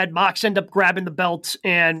when you had Mox end up grabbing the belt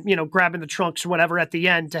and, grabbing the trunks or whatever at the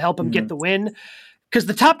end to help him get the win. Because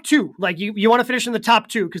the top two, like you want to finish in the top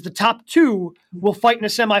two, because the top two will fight in a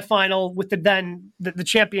semifinal with the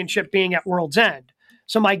championship being at World's End.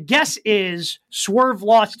 So my guess is Swerve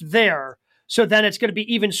lost there. So then it's going to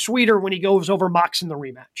be even sweeter when he goes over Mox in the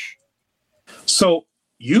rematch. So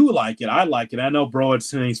you like it. I like it. I know Bro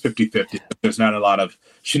it's 50-50. There's not a lot of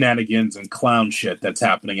shenanigans and clown shit that's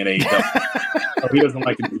happening in AEW. He doesn't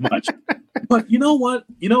like it too much. But you know what?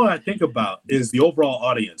 What I think about is the overall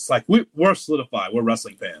audience. Like, we're solidified. We're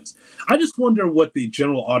wrestling fans. I just wonder what the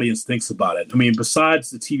general audience thinks about it.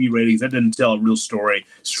 Besides the TV ratings, that didn't tell a real story.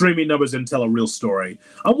 Streaming numbers didn't tell a real story.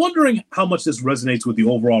 I'm wondering how much this resonates with the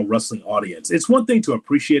overall wrestling audience. It's one thing to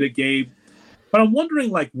appreciate it, Gabe, but I'm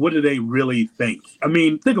wondering, what do they really think?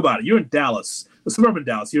 Think about it. You're in Dallas, suburban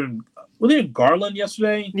Dallas. Were they in Garland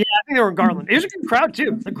yesterday? Yeah, I think they were in Garland. It was a good crowd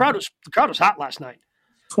too. The crowd was hot last night.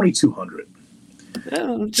 2,200.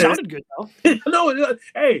 It sounded good though. No,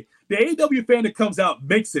 hey, the AEW fan that comes out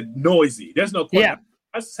makes it noisy. There's no question. Yeah.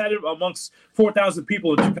 I sat amongst 4,000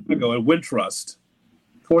 people in Chicago at Wintrust.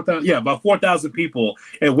 4,000, about 4,000 people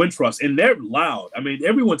at Wintrust, and they're loud.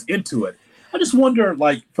 Everyone's into it. I just wonder,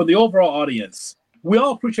 for the overall audience, we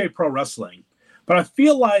all appreciate pro wrestling, but I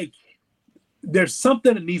feel like there's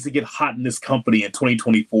something that needs to get hot in this company in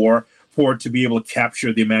 2024 for it to be able to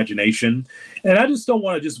capture the imagination. And I just don't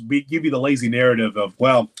want to give you the lazy narrative of,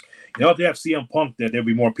 if they have CM Punk there, there'll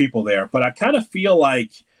be more people there. But I kind of feel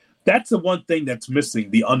like that's the one thing that's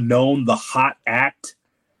missing, the unknown, the hot act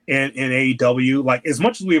in AEW. As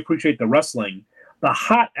much as we appreciate the wrestling, the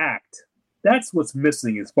hot act, that's what's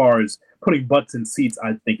missing as far as putting butts in seats,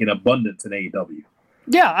 I think, in abundance in AEW.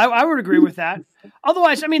 Yeah, I would agree with that.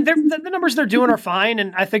 Otherwise, the numbers they're doing are fine,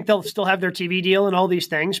 and I think they'll still have their TV deal and all these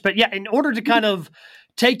things. But yeah, in order to kind of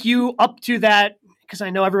take you up to that, because I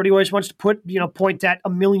know everybody always wants to point at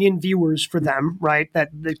 1 million viewers for them, right? That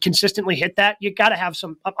consistently hit that. You got to have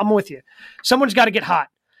some. I'm with you. Someone's got to get hot.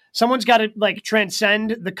 Someone's got to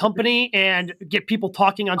transcend the company and get people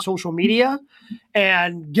talking on social media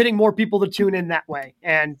and getting more people to tune in that way.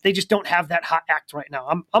 And they just don't have that hot act right now.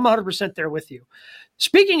 I'm 100% there with you.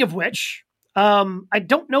 Speaking of which, I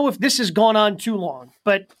don't know if this has gone on too long,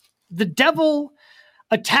 but the Devil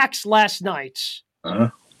attacks last night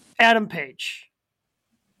Adam Page.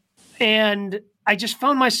 And I just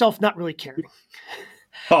found myself not really caring.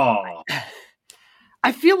 Oh.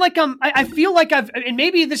 I feel like and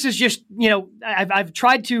maybe this is just, I've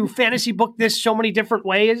tried to fantasy book this so many different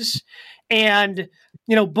ways. And,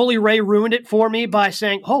 Bully Ray ruined it for me by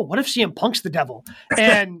saying, "Oh, what if CM Punk's the devil?"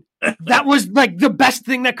 And that was like the best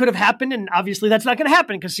thing that could have happened. And obviously, that's not going to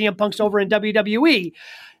happen because CM Punk's over in WWE.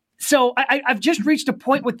 So I've just reached a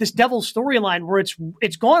point with this devil storyline where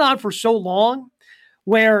it's gone on for so long,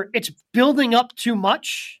 where it's building up too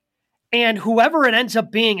much. And whoever it ends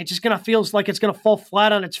up being, it just going to feels like it's going to fall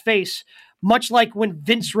flat on its face, much like when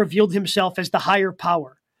Vince revealed himself as the higher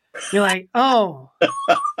power. You're like, oh,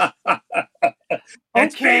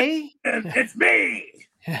 okay. It's me.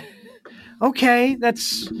 Okay.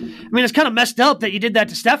 It's kind of messed up that you did that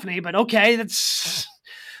to Stephanie, but okay. That's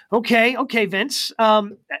okay. Okay, Vince.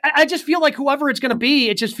 I just feel like whoever it's going to be,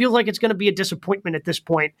 it just feels like it's going to be a disappointment at this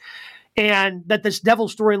point. And that this devil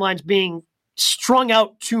storyline's being strung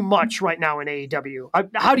out too much right now in AEW.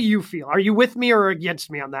 How do you feel? Are you with me or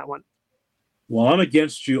against me on that one? Well, I'm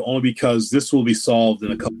against you only because this will be solved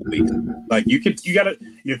in a couple of weeks. Like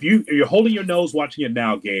if you're holding your nose watching it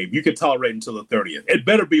now, Gabe, you can tolerate until the 30th. It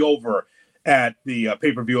better be over at the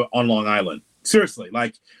pay-per-view on Long Island. Seriously,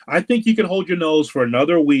 like I think you can hold your nose for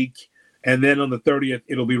another week, and then on the 30th,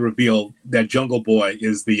 it'll be revealed that Jungle Boy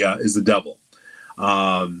is the devil.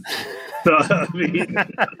 So, I mean, you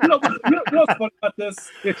know what's funny about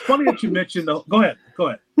this? It's funny that you mentioned. Go ahead.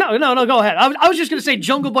 No, go ahead. I was just going to say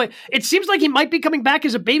Jungle Boy. It seems like he might be coming back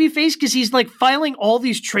as a babyface because he's like filing all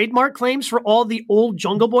these trademark claims for all the old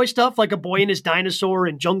Jungle Boy stuff, like A Boy and His Dinosaur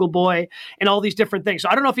and Jungle Boy and all these different things. So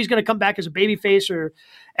I don't know if he's going to come back as a babyface or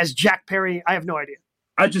as Jack Perry. I have no idea.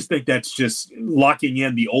 I just think that's just locking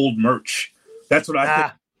in the old merch. That's what I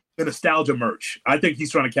think. The nostalgia merch. I think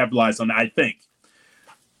he's trying to capitalize on that. I think.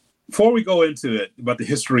 Before we go into it about the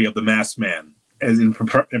history of the Masked Man as in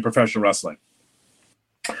professional wrestling,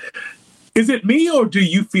 is it me or do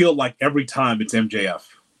you feel like every time it's MJF?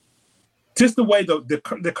 Just the way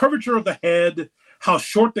the curvature of the head, how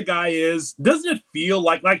short the guy is, doesn't it feel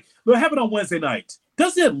like what happened on Wednesday night?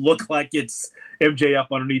 Doesn't it look like it's MJF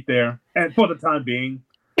underneath there? And for the time being,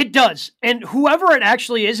 it does. And whoever it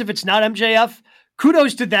actually is, if it's not MJF,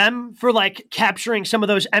 kudos to them for like capturing some of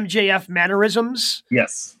those MJF mannerisms.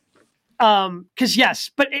 Yes. Because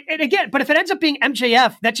yes, but if it ends up being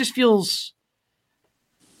MJF, that just feels.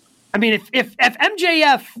 I mean, if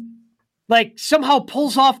MJF like somehow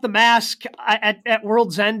pulls off the mask at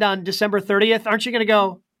World's End on December 30th, aren't you going to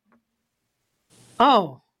go?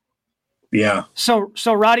 Oh, yeah. So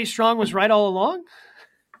Roddy Strong was right all along.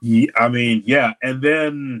 Yeah, I mean, yeah, and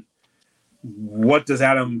then what does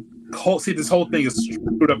Adam Cole see? This whole thing is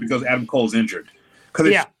screwed up because Adam Cole's injured.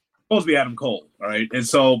 Because supposed to be Adam Cole, all right? And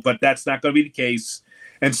so, but that's not going to be the case.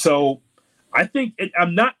 And so I think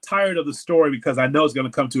I'm not tired of the story because I know it's going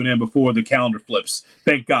to come to an end before the calendar flips.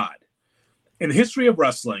 Thank God. In the history of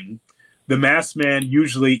wrestling, the Masked Man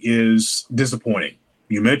usually is disappointing.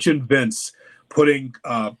 You mentioned Vince putting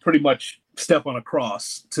pretty much Steph on a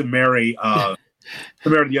cross to marry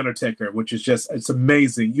the Undertaker, which is just, it's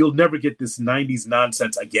amazing. You'll never get this 90s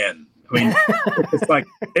nonsense again. I mean, it's like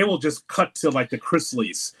they will just cut to like the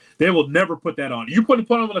Chrysleys. They will never put that on. You put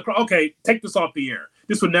them on the cross. Okay, take this off the air.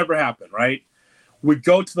 This would never happen, right? We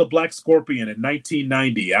go to the Black Scorpion in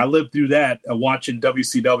 1990. I lived through that watching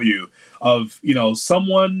WCW of,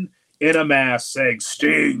 someone in a mask saying,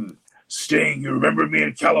 Sting, you remember me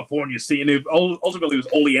in California? And ultimately it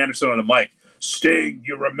was Ole Anderson on the mic. Sting,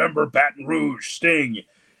 you remember Baton Rouge, Sting.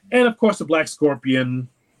 And of course the Black Scorpion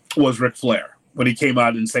was Ric Flair when he came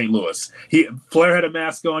out in St. Louis. Flair had a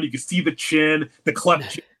mask on. You could see the chin, the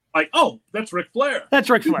cleft chin. Like, oh, that's Ric Flair. That's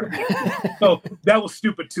Ric Flair. So that was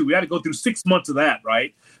stupid, too. We had to go through 6 months of that,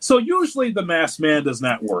 right? So usually the Masked Man does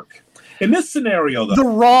not work. In this scenario, though. The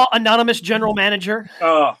Raw anonymous general manager.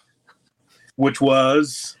 Which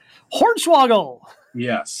was? Hornswoggle.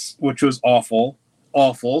 Yes, which was awful.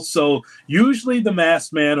 So usually the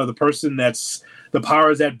Masked Man or the person that's the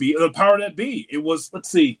powers that be. It was, let's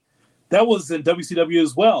see. That was in WCW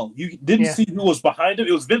as well. You didn't see who was behind him.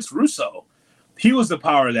 It was Vince Russo. He was the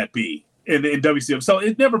power that be in WCW. So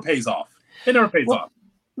it never pays off.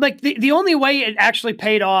 Like the only way it actually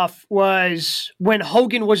paid off was when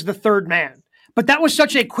Hogan was the third man. But that was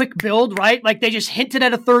such a quick build, right? Like they just hinted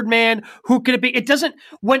at a third man. Who could it be? It doesn't,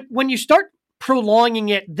 when you start prolonging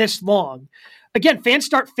it this long, again, fans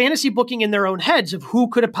start fantasy booking in their own heads of who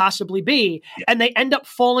could it possibly be, and they end up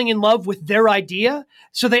falling in love with their idea,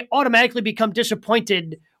 so they automatically become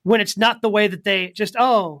disappointed when it's not the way that they just,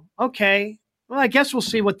 oh, okay, well, I guess we'll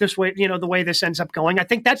see what this way, the way this ends up going. I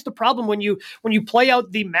think that's the problem when you play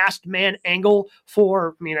out the Masked Man angle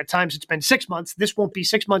for, at times it's been 6 months. This won't be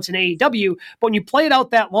 6 months in AEW, but when you play it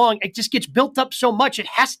out that long, it just gets built up so much. It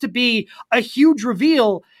has to be a huge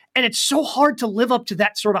reveal. And it's so hard to live up to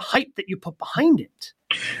that sort of hype that you put behind it.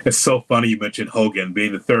 It's so funny you mentioned Hogan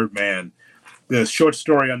being the third man. The short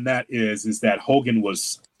story on that is that Hogan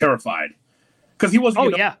was terrified because he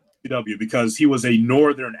wasn't WW because he was a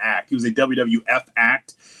northern act. He was a WWF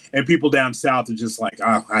act, and people down south are just like,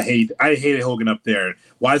 oh, I hated Hogan up there.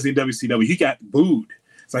 Why is he in WCW? He got booed.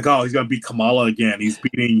 It's like, oh, he's gonna beat Kamala again. He's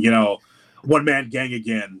beating one man gang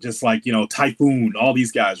again, just like Typhoon, all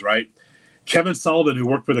these guys, right? Kevin Sullivan, who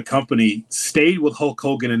worked for the company, stayed with Hulk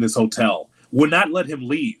Hogan in his hotel, would not let him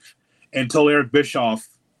leave, and told Eric Bischoff,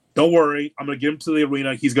 don't worry, I'm going to get him to the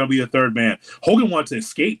arena. He's going to be the third man. Hogan wanted to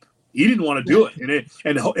escape. He didn't want to do it.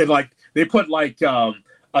 And like they put like a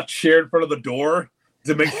chair in front of the door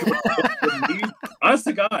to make sure Hogan wouldn't leave. Honest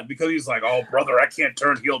to God, because he's like, oh, brother, I can't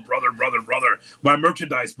turn heel, brother. My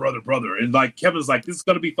merchandise, brother. And like Kevin's like, this is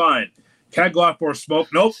going to be fine. Can I go out for a smoke?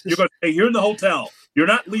 Nope. You're going to stay here in the hotel. You're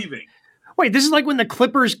not leaving. Wait, this is like when the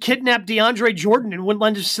Clippers kidnapped DeAndre Jordan and wouldn't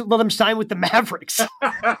let him sign with the Mavericks.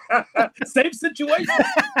 Same situation.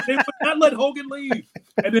 They would not let Hogan leave.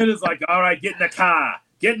 And then it's like, all right, get in the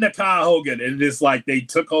car, Hogan. And it's like they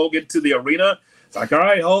took Hogan to the arena. It's like, all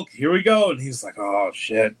right, Hulk, here we go. And he's like, oh,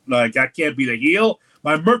 shit. Like, I can't be the heel.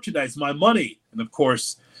 My merchandise, my money. And, of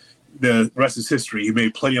course, the rest is history. He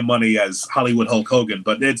made plenty of money as Hollywood Hulk Hogan.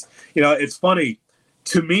 But it's funny.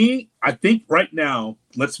 To me, I think right now,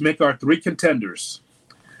 let's make our three contenders.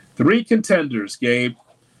 Gabe.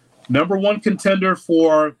 Number one contender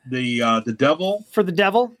for the Devil. For the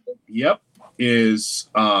Devil? Yep. Is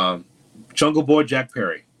Jungle Boy Jack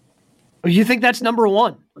Perry. Oh, you think that's number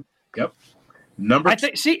one? Yep.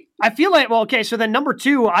 I feel like, so then number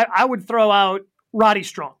two, I would throw out Roddy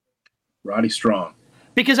Strong.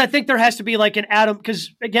 Because I think there has to be like an Adam,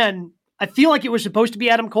 because again, I feel like it was supposed to be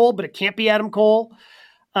Adam Cole, but it can't be Adam Cole.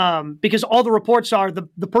 Because all the reports are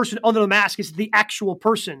the person under the mask is the actual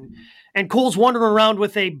person, and Cole's wandering around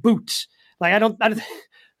with a boot. Like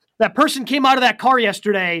that person came out of that car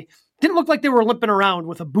yesterday. Didn't look like they were limping around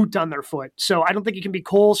with a boot on their foot. So I don't think it can be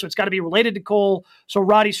Cole. So it's got to be related to Cole. So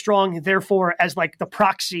Roddy Strong, therefore, as like the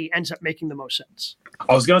proxy, ends up making the most sense.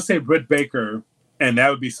 I was gonna say Britt Baker, and that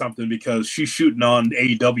would be something because she's shooting on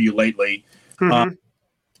AEW lately. Mm-hmm.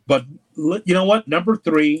 But you know what? Number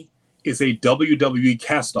three is a WWE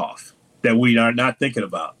cast-off that we are not thinking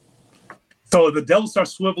about. So if the Devil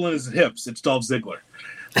starts swiveling his hips, it's Dolph Ziggler.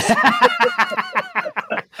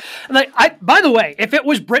 By the way, if it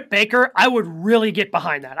was Britt Baker, I would really get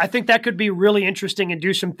behind that. I think that could be really interesting and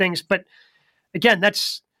do some things. But again,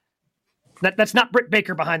 that's not Britt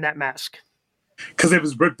Baker behind that mask. Because if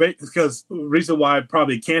it's Britt Baker, because the reason why it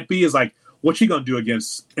probably can't be is like, what's she going to do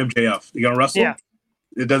against MJF? You going to wrestle? Yeah.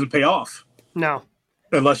 It doesn't pay off. No.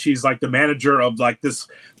 Unless she's like the manager of like this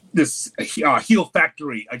heel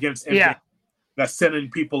factory against MJF that's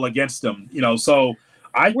sending people against them. So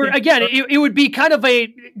it would be kind of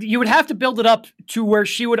you would have to build it up to where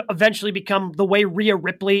she would eventually become the way Rhea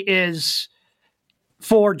Ripley is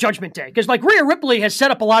for Judgment Day. Because like Rhea Ripley has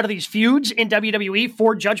set up a lot of these feuds in WWE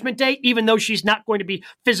for Judgment Day, even though she's not going to be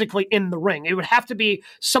physically in the ring. It would have to be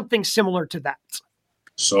something similar to that.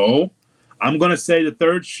 So I'm going to say the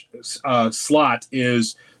third slot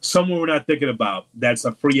is someone we're not thinking about that's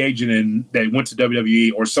a free agent that went to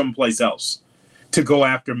WWE or someplace else to go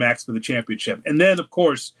after Max for the championship. And then, of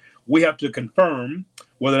course, we have to confirm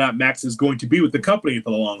whether or not Max is going to be with the company for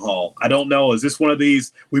the long haul. I don't know. Is this one of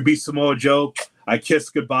these, we beat Samoa Joe, I kiss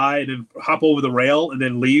goodbye, and then hop over the rail and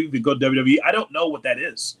then leave and go to WWE? I don't know what that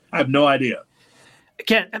is. I have no idea.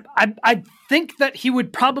 Again, I think that he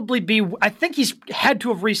would probably be, I think he's had to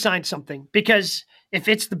have re-signed something, because if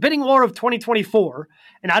it's the bidding war of 2024,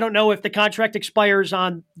 and I don't know if the contract expires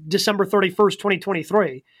on December 31st,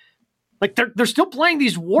 2023, like they're still playing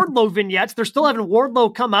these Wardlow vignettes. They're still having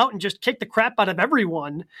Wardlow come out and just kick the crap out of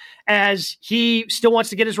everyone as he still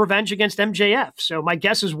wants to get his revenge against MJF. So my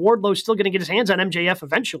guess is Wardlow's still going to get his hands on MJF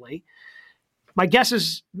eventually. My guess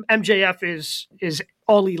is MJF is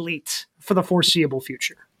all elite for the foreseeable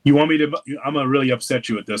future. You want me to? I'm gonna really upset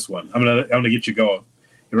you with this one. I'm gonna get you going.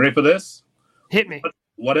 You ready for this? Hit me.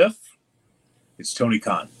 What if it's Tony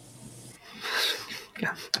Khan?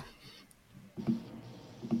 Yeah.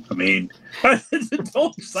 I mean,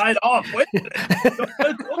 don't sign off. Wait a minute.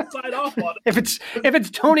 Don't sign off on it. If it's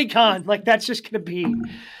Tony Khan, like that's just gonna be,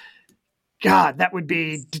 God, that would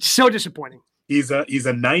be so disappointing. He's a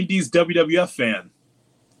 90s WWF fan.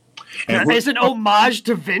 And is an homage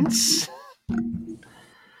to Vince?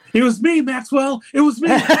 It was me, Maxwell. It was me.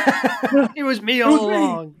 It was me all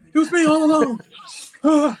along. It was me all along.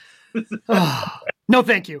 No,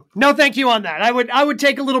 thank you. No, thank you on that. I would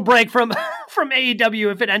take a little break from AEW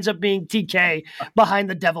if it ends up being TK behind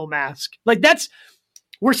the devil mask. Like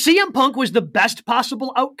where CM Punk was the best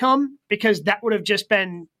possible outcome, because that would have just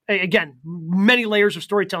been, again, many layers of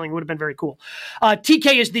storytelling would have been very cool.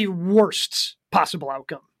 TK is the worst possible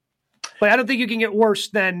outcome. But I don't think you can get worse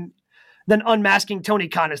than unmasking Tony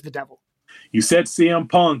Khan as the devil. You said CM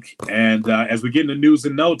Punk, and as we get into news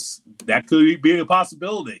and notes, that could be a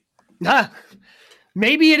possibility.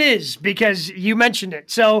 Maybe it is, because you mentioned it.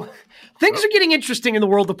 So things are getting interesting in the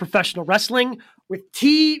world of professional wrestling with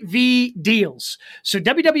TV deals. So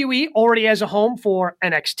WWE already has a home for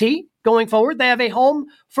NXT going forward. They have a home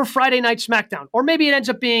for Friday Night SmackDown, or maybe it ends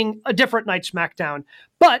up being a different night SmackDown.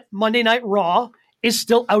 But Monday Night Raw is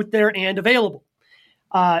still out there and available.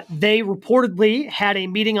 They reportedly had a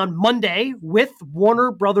meeting on Monday with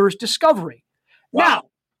Warner Brothers Discovery. Wow. Now,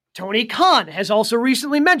 Tony Khan has also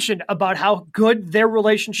recently mentioned about how good their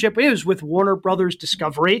relationship is with Warner Brothers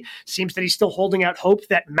Discovery. Seems that he's still holding out hope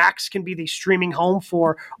that Max can be the streaming home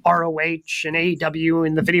for ROH and AEW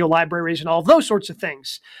and the video libraries and all of those sorts of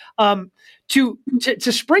things. To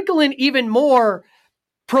sprinkle in even more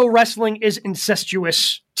pro wrestling is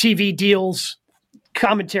incestuous TV deals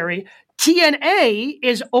commentary, TNA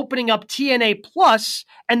is opening up TNA Plus,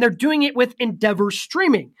 and they're doing it with Endeavor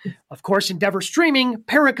Streaming. Of course, Endeavor Streaming,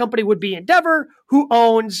 parent company would be Endeavor, who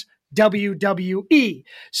owns WWE.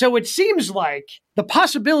 So it seems like the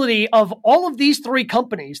possibility of all of these three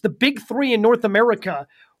companies, the big three in North America,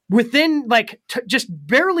 within just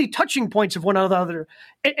barely touching points of one another,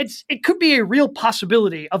 it could be a real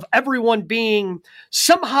possibility of everyone being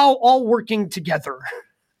somehow all working together.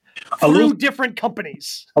 Through different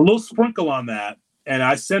companies. A little sprinkle on that. And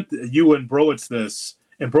I sent you and Broitz this,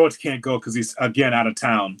 and Broitz can't go because he's, again, out of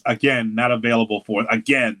town. Again, not available for it.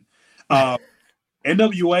 Again.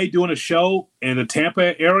 NWA doing a show in the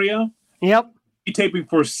Tampa area. Yep. Taping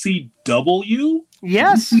for CW?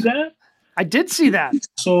 Yes. Did you see that? I did see that.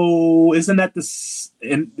 So isn't that the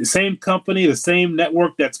same company, the same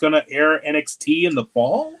network that's going to air NXT in the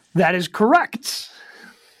fall? That is correct.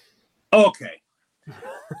 Okay.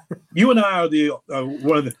 You and I are the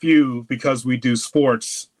one of the few, because we do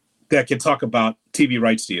sports, that can talk about TV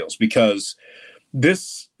rights deals, because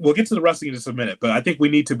we'll get to the wrestling in just a minute, but I think we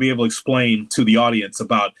need to be able to explain to the audience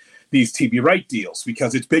about these TV right deals,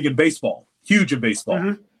 because it's big in baseball, huge in baseball.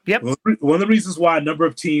 Mm-hmm. Yep. One of the reasons why a number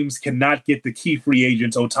of teams cannot get the key free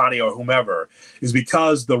agents, Ohtani or whomever, is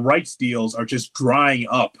because the rights deals are just drying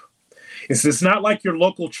up. It's not like your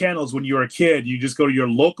local channels when you were a kid. You just go to your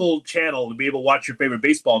local channel to be able to watch your favorite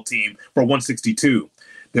baseball team for 162.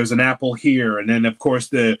 There's an Apple here. And then, of course,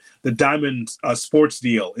 the Diamond Sports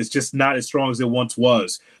deal is just not as strong as it once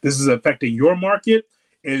was. This is affecting your market.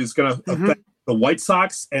 It is going to affect the White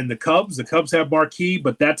Sox and the Cubs. The Cubs have marquee,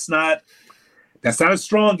 but that's not as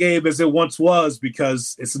strong, Gabe, as it once was,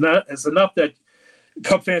 because it's enough that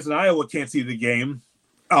Cub fans in Iowa can't see the game.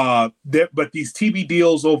 But these TV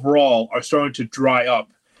deals overall are starting to dry up.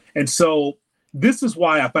 And so this is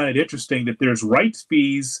why I find it interesting that there's rights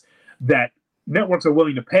fees that networks are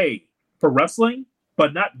willing to pay for wrestling,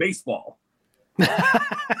 but not baseball. Isn't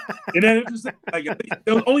that interesting?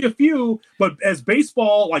 There were only a few, but as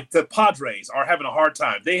baseball, like the Padres are having a hard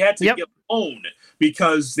time. They had to get loaned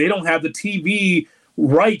because they don't have the TV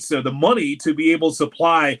rights or the money to be able to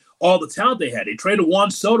supply all the talent they had. They traded Juan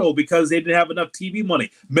Soto because they didn't have enough TV money.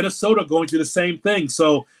 Minnesota going through the same thing.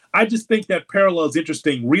 So I just think that parallel is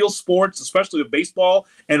interesting. Real sports, especially with baseball,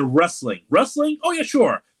 and wrestling. Wrestling? Oh, yeah,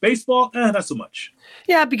 sure. Baseball? Not so much.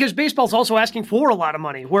 Yeah, because baseball's also asking for a lot of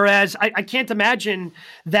money, whereas I can't imagine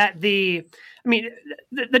that the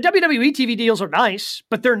WWE TV deals are nice,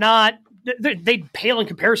 but they're not. They pale in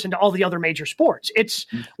comparison to all the other major sports. It's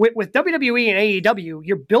with WWE and AEW,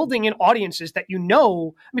 you're building in audiences that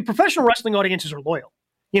professional wrestling audiences are loyal.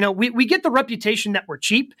 We get the reputation that we're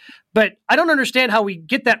cheap, but I don't understand how we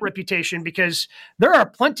get that reputation, because there are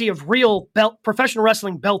plenty of real professional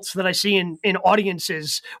wrestling belts that I see in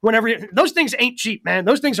audiences those things ain't cheap, man.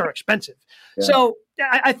 Those things are expensive. Yeah. So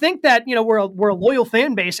I think that, we're a loyal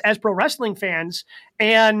fan base as pro wrestling fans,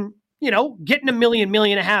 and getting $1 million, $1.5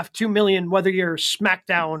 million, $2 million, whether you're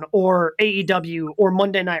SmackDown or AEW or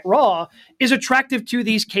Monday Night Raw, is attractive to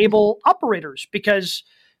these cable operators, because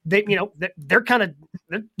they're trying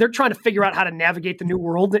to figure out how to navigate the new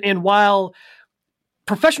world. And while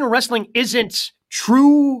professional wrestling isn't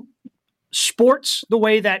true sports the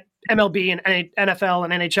way that MLB and NFL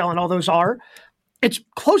and NHL and all those are, it's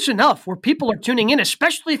close enough where people are tuning in,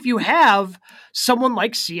 especially if you have someone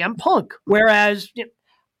like CM Punk. Whereas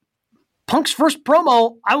Punk's first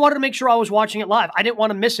promo, I wanted to make sure I was watching it live. I didn't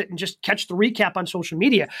want to miss it and just catch the recap on social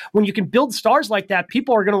media. When you can build stars like that,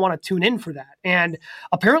 people are going to want to tune in for that. And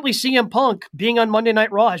apparently CM Punk being on Monday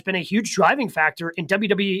Night Raw has been a huge driving factor in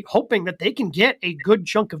WWE hoping that they can get a good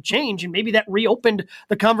chunk of change. And maybe that reopened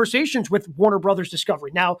the conversations with Warner Brothers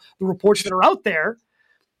Discovery. Now, the reports that are out there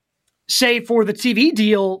say for the TV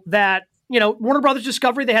deal that, Warner Brothers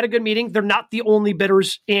Discovery, they had a good meeting. They're not the only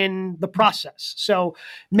bidders in the process. So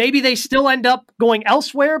maybe they still end up going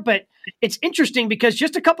elsewhere, but it's interesting because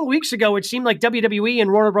just a couple of weeks ago, it seemed like WWE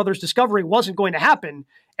and Warner Brothers Discovery wasn't going to happen.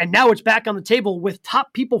 And now it's back on the table with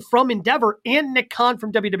top people from Endeavor and Nick Khan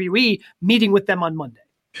from WWE meeting with them on Monday.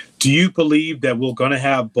 Do you believe that we're going to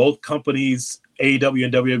have both companies, AEW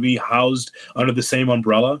and WWE, housed under the same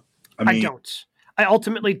umbrella? I don't. I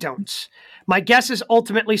ultimately don't. My guess is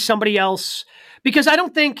ultimately somebody else, because I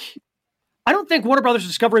don't think Warner Brothers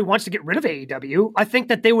Discovery wants to get rid of AEW. I think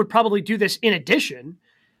that they would probably do this in addition.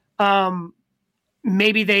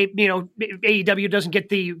 Maybe AEW doesn't get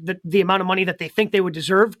the amount of money that they think they would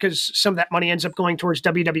deserve because some of that money ends up going towards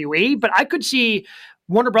WWE. But I could see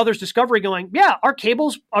Warner Brothers Discovery going, yeah, our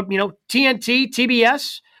cables, TNT,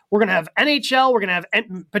 TBS, we're going to have NHL, we're going to have,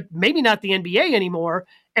 but maybe not the NBA anymore,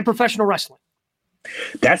 and professional wrestling.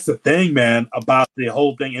 That's the thing, man, about the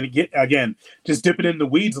whole thing. And again, just dipping in the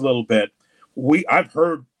weeds a little bit. I've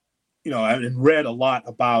heard, and read a lot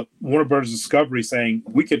about Warner Brothers Discovery saying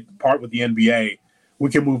we could part with the NBA. We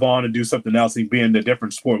can move on and do something else and be in a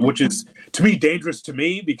different sport, which is, to me, dangerous to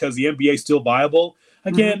me because the NBA is still viable.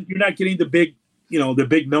 Again, You're not getting the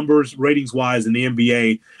big numbers ratings wise in the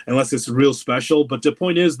NBA unless it's real special. But the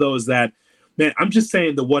point is, though, is that, man, I'm just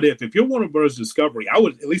saying the what if you're Warner Brothers Discovery, I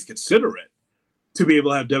would at least consider it to be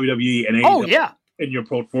able to have WWE and AEW in your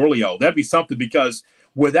portfolio. That'd be something because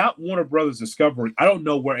without Warner Brothers Discovery, I don't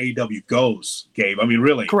know where AEW goes, Gabe. I mean,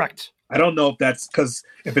 really. Correct. I don't know if that's because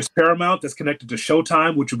if it's Paramount, that's connected to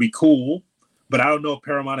Showtime, which would be cool, but I don't know if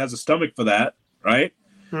Paramount has a stomach for that, right?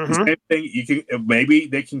 The same thing, maybe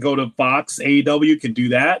they can go to Fox, AEW can do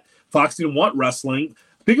that. Fox didn't want wrestling.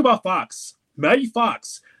 Think about Fox. Maybe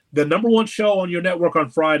Fox, the number one show on your network on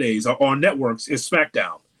Fridays or on networks is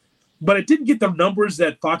SmackDown. But it didn't get the numbers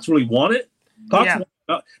that Fox really wanted.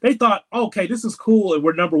 They thought, okay, this is cool, and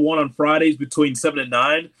we're number one on Fridays between 7 and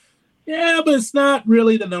 9. Yeah, but it's not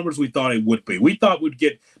really the numbers we thought it would be. We thought we'd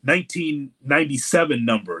get 1997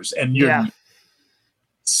 numbers, and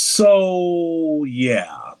So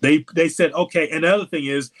they said okay. And the other thing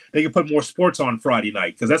is they can put more sports on Friday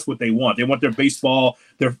night because that's what they want. They want their baseball,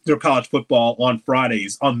 their college football on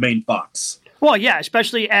Fridays on main Fox. Well, yeah,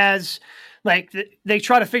 especially as they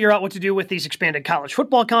try to figure out what to do with these expanded college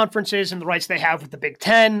football conferences and the rights they have with the Big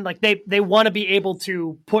Ten. Like they want to be able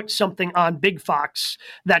to put something on Big Fox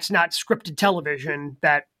that's not scripted television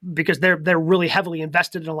because they're really heavily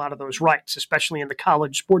invested in a lot of those rights, especially in the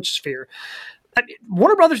college sports sphere.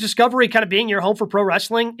 Warner Brothers Discovery kind of being your home for pro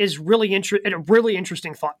wrestling is a really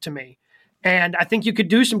interesting thought to me. And I think you could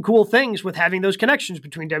do some cool things with having those connections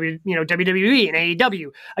between WWE and AEW.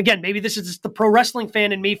 Again, maybe this is just the pro wrestling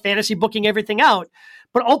fan in me fantasy booking everything out.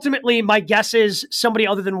 But ultimately, my guess is somebody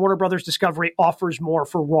other than Warner Brothers Discovery offers more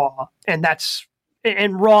for Raw. And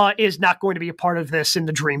Raw is not going to be a part of this, and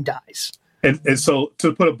the dream dies. And so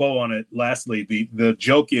to put a bow on it, lastly, the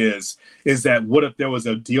joke is that what if there was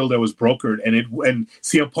a deal that was brokered and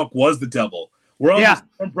CM Punk was the devil? We're on this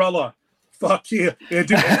umbrella. Fuck you.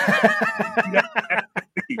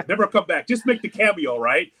 Never come back. Just make the cameo,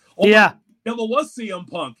 right? Devil was CM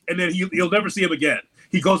Punk, and then you'll never see him again.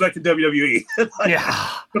 He goes back to WWE.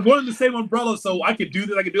 But we're in the same umbrella, so I could do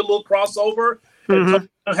that. I could do a little crossover. And someone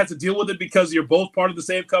has to deal with it because you're both part of the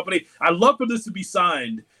same company. I'd love for this to be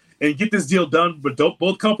signed and get this deal done with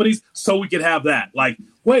both companies so we can have that. Like,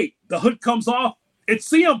 wait, the hood comes off. It's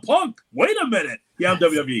CM Punk. Wait a minute. Yeah, I'm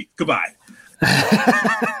WWE. Goodbye.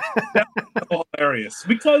 That's hilarious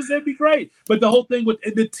because it'd be great. But the whole thing with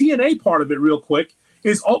the TNA part of it, real quick,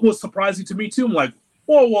 is what was surprising to me too. I'm like,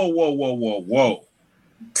 whoa.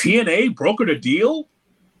 TNA brokered a deal?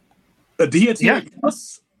 A TNA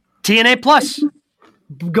Plus? TNA Plus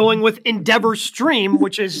going with Endeavor Stream,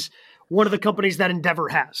 which is one of the companies that Endeavor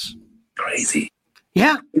has. Crazy.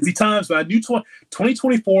 Yeah. Crazy times, but I knew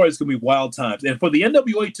 2024 is going to be wild times. And for the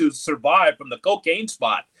NWA to survive from the cocaine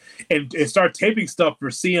spot and start taping stuff for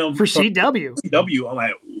CW, I'm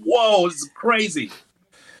like, whoa, this is crazy.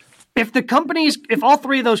 If all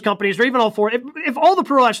three of those companies, or even all four, if all the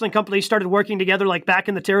pro wrestling companies started working together like back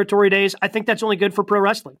in the territory days, I think that's only good for pro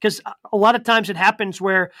wrestling. Because a lot of times it happens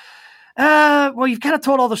where well, you've kind of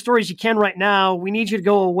told all the stories you can right now. We need you to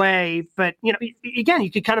go away. But, again,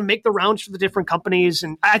 you could kind of make the rounds for the different companies.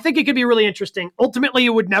 And I think it could be really interesting. Ultimately,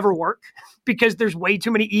 it would never work because there's way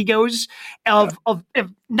too many egos of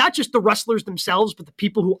not just the wrestlers themselves, but the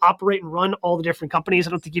people who operate and run all the different companies.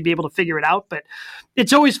 I don't think you'd be able to figure it out, but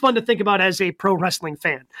it's always fun to think about as a pro wrestling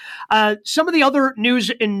fan. Some of the other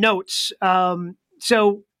news and notes.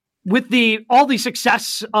 So with all the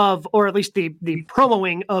success of, or at least the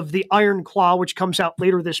promoing of the Iron Claw, which comes out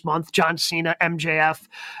later this month, John Cena, MJF,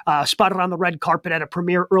 spotted on the red carpet at a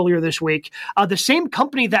premiere earlier this week. The same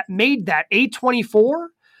company that made that, A24,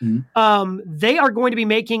 they are going to be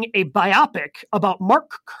making a biopic about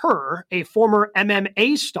Mark Kerr, a former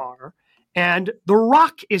MMA star, and The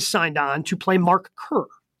Rock is signed on to play Mark Kerr.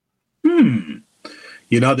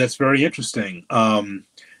 That's very interesting.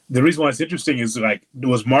 The reason why it's interesting is,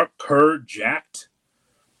 was Mark Kerr jacked?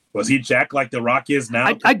 Was he jacked like The Rock is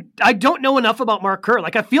now? I don't know enough about Mark Kerr.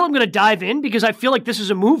 I feel I'm going to dive in because I feel like this is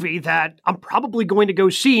a movie that I'm probably going to go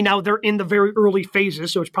see. Now, they're in the very early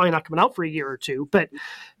phases, so it's probably not coming out for a year or two. But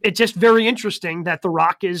it's just very interesting that The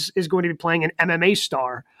Rock is going to be playing an MMA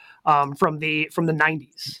star from the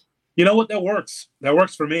 90s. You know what? That works. That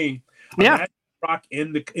works for me. Yeah. Rock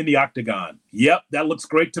in the octagon. Yep, that looks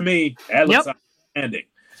great to me. That looks outstanding.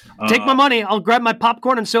 Take my money. I'll grab my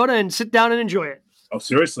popcorn and soda and sit down and enjoy it. Oh,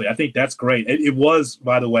 seriously. I think that's great. It was,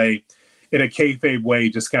 by the way, in a kayfabe way,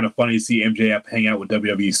 just kind of funny to see MJF hang out with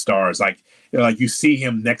WWE stars. You see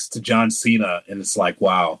him next to John Cena, and it's like,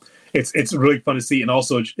 wow. It's really fun to see. And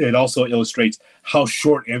also, it also illustrates how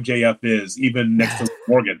short MJF is, even next to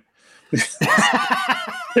Morgan.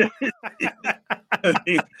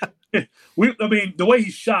 The way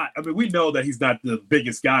he's shot, we know that he's not the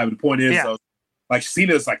biggest guy, but the point is,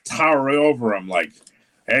 Cena's towering over him,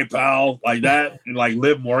 hey, pal, like that. And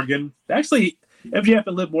Liv Morgan. Actually, MJF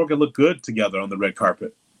and Liv Morgan look good together on the red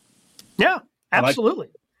carpet. Yeah, absolutely.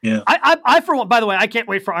 Yeah. I for one, by the way, I can't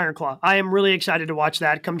wait for Iron Claw. I am really excited to watch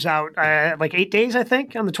that. It comes out 8 days, I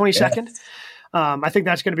think, on the 22nd. Yes. I think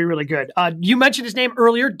that's going to be really good. You mentioned his name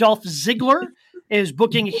earlier. Dolph Ziggler is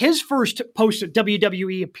booking his first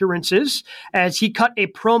post-WWE appearances as he cut a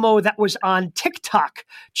promo that was on TikTok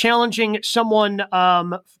challenging someone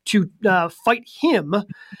to fight him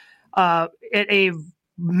at a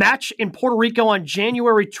match in Puerto Rico on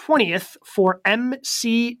January 20th for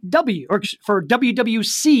MCW, or for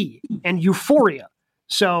WWC and Euphoria.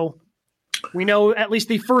 So we know at least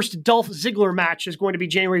the first Dolph Ziggler match is going to be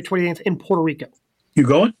January 20th in Puerto Rico. You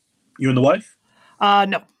going? You and the wife?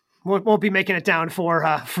 No. Won't be making it down for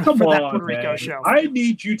that Puerto Rico show. I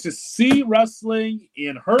need you to see wrestling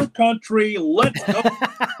in her country. Let's go.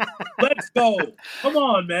 Let's go. Come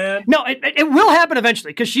on, man. No, it will happen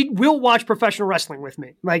eventually because she will watch professional wrestling with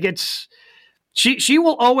me. She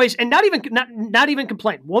will always, and not even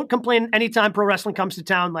complain. Won't complain anytime pro wrestling comes to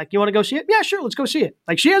town. You want to go see it? Yeah, sure. Let's go see it.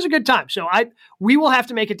 She has a good time. So we will have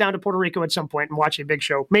to make it down to Puerto Rico at some point and watch a big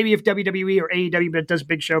show. Maybe if WWE or AEW does a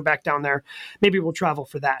big show back down there, maybe we'll travel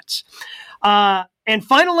for that. And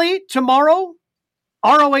finally, tomorrow,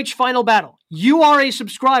 ROH Final Battle. You are a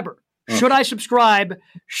subscriber. Should I subscribe?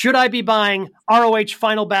 Should I be buying ROH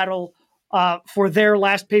Final Battle for their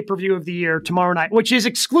last pay-per-view of the year tomorrow night, which is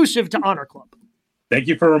exclusive to Honor Club? Thank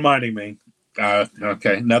you for reminding me.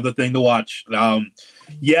 Okay, another thing to watch.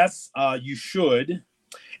 Yes, you should.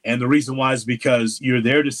 And the reason why is because you're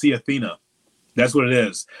there to see Athena. That's what it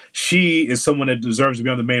is. She is someone that deserves to be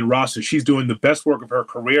on the main roster. She's doing the best work of her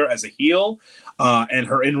career as a heel, and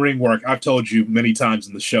her in-ring work. I've told you many times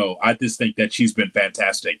in the show. I just think that she's been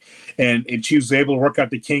fantastic, and she was able to work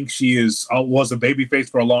out the kinks. She was a babyface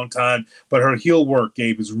for a long time, but her heel work,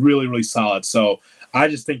 Gabe, is really, really solid. So I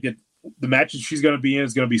just think that the matches she's going to be in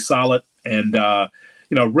is going to be solid. And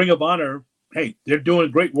Ring of Honor, hey, they're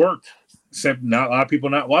doing great work. Except not a lot of people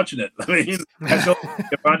not watching it.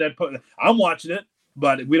 I'm watching it,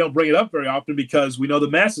 but we don't bring it up very often because we know the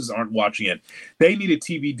masses aren't watching it. They need a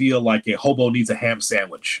TV deal like a hobo needs a ham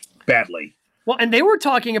sandwich badly. Well, and they were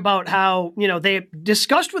talking about how, they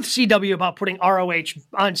discussed with CW about putting ROH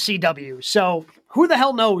on CW. So who the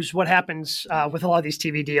hell knows what happens with a lot of these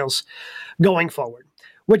TV deals going forward.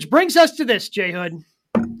 Which brings us to this, J Hood.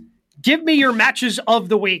 Give me your matches of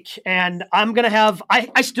the week, and I'm going to have –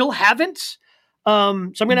 I still haven't, so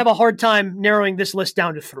I'm going to have a hard time narrowing this list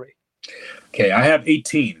down to 3. Okay, I have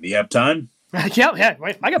 18. Do you have time? Yeah,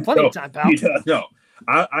 I got plenty of time, pal. No,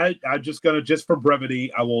 I'm just going to – just for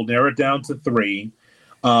brevity, I will narrow it down to 3.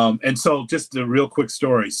 And so just a real quick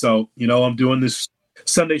story. So, I'm doing this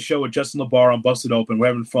Sunday show with Justin LaBar on Busted Open. We're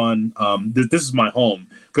having fun. This is my home,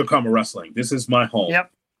 Good Karma Wrestling. This is my home.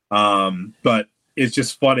 Yep. But – it's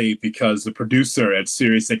just funny because the producer at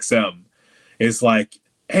SiriusXM is like,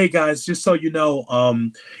 hey guys, just so you know,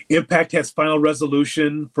 Impact has final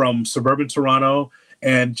resolution from suburban Toronto.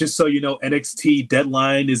 And just so you know, NXT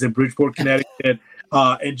Deadline is in Bridgeport, Connecticut.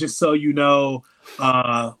 And just so you know,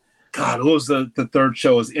 God, what was the third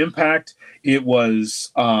show? It was Impact. It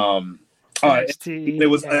was NXT, it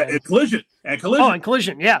was Collision. And Collision. Oh, and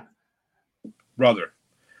Collision, yeah. Brother.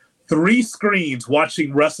 3 screens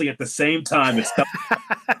watching wrestling at the same time. It's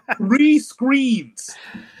 3 screens.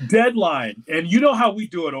 Deadline. And you know how we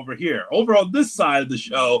do it over here. Over on this side of the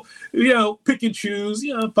show, pick and choose,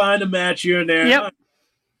 find a match here and there. Yep.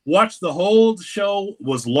 Watch the whole show,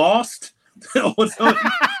 was lost. I was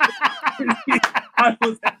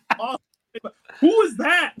lost. Who is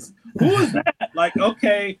that? Who is that? Like,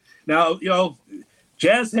 okay, now,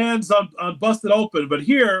 jazz hands on Busted Open, but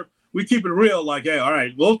here we keep it real. Like, hey, all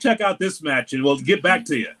right, we'll check out this match and we'll get back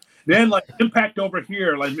to you. Then, like, Impact over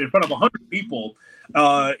here, like in front of 100 people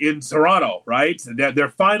in Toronto, right? Their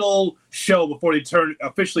final show before they turn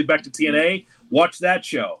officially back to TNA. Watch that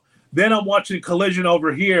show. Then I'm watching Collision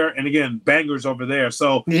over here, and again, bangers over there.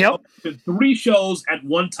 So yep. 3 shows at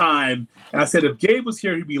one time. And I said, if Gabe was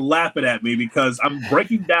here, he'd be laughing at me because I'm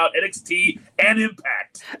breaking down NXT and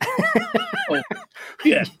Impact.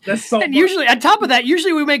 Yeah, that's so. And usually, on top of that,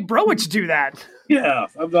 we make Browitz do that. Yeah,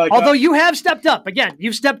 I'm like, although you have stepped up again,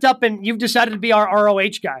 you've stepped up and you've decided to be our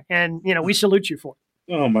ROH guy, and we salute you for it.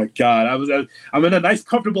 Oh my God! I'm in a nice,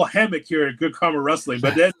 comfortable hammock here at Good Karma Wrestling,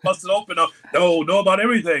 but then Busted Open. Know about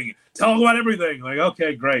everything. Tell them about everything. Like,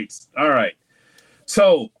 okay, great, all right.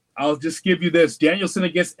 So I'll just give you this: Danielson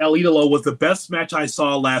against El Idolo was the best match I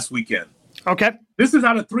saw last weekend. Okay, this is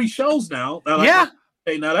out of 3 shows now. Yeah.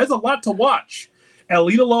 Okay, now there's a lot to watch. El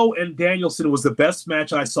Idolo and Danielson was the best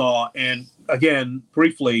match I saw, and again,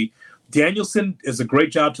 briefly, Danielson is a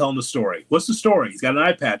great job telling the story. What's the story? He's got an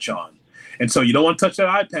eye patch on. And so you don't want to touch that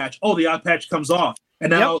eye patch. Oh, the eye patch comes off. And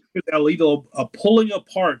now here's El Idolo pulling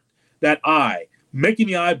apart that eye, making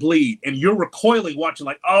the eye bleed. And you're recoiling, watching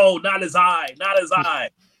like, oh, not his eye, not his eye.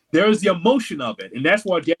 There's the emotion of it. And that's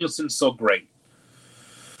why Danielson's so great.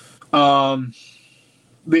 The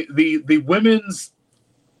women's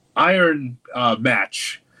iron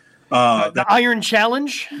match. The Iron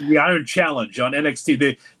Challenge? The Iron Challenge on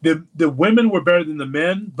NXT. The women were better than the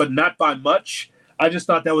men, but not by much. I just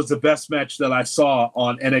thought that was the best match that I saw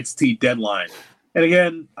on NXT Deadline. And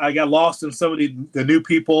again, I got lost in some of the new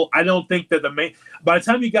people. I don't think that by the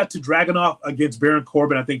time you got to Dragunov against Baron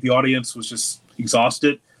Corbin, I think the audience was just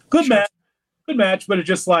exhausted. Good match, but it's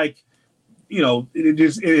just like,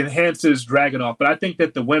 it enhances Dragunov. But I think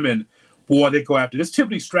that the women, boy, they go after this.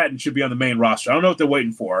 Tiffany Stratton should be on the main roster. I don't know what they're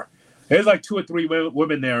waiting for. There's like 2 or 3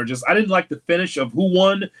 women there. I didn't like the finish of who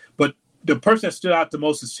won, but the person that stood out the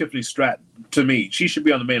most is Tiffany Stratton to me. She should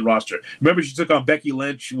be on the main roster. Remember, she took on Becky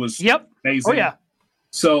Lynch. She was amazing. Oh, yeah.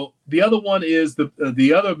 So the other one is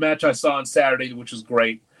the other match I saw on Saturday, which was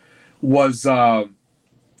great, was the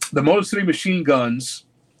Motor City Machine Guns,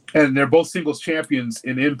 and they're both singles champions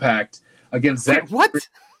in Impact against Zach. Wait, what?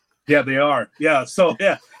 Yeah, they are. Yeah, so,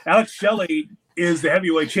 Alex Shelley is the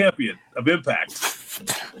heavyweight champion of Impact.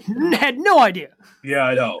 Had no idea. Yeah,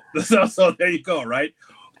 I know. So there you go, right?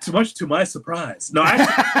 Too much to my surprise. No,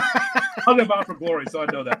 I'm about for glory, so I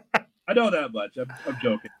know that. I know that much. I'm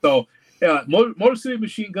joking. So, Motor City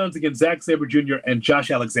Machine Guns against Zack Sabre Jr. and Josh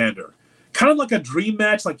Alexander. Kind of like a dream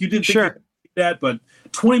match. Like you didn't think you could do that, but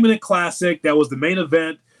 20-minute classic. That was the main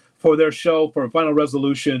event for their show for Final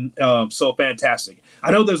Resolution. So fantastic. I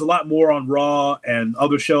know there's a lot more on Raw and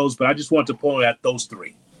other shows, but I just wanted to point out those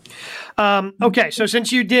 3. Okay, so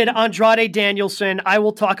since you did Andrade Danielson, I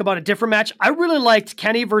will talk about a different match. I really liked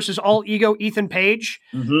Kenny versus All Ego Ethan Page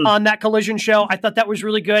on that Collision show. I thought that was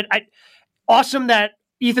really good. Awesome that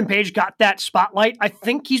Ethan Page got that spotlight. I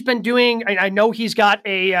think he's been doing. I know he's got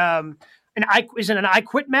an I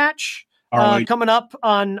Quit match coming up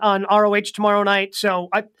on ROH tomorrow night. So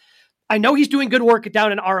I know he's doing good work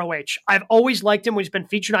down in ROH. I've always liked him when he's been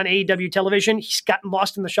featured on AEW television. He's gotten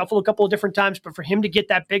lost in the shuffle a couple of different times, but for him to get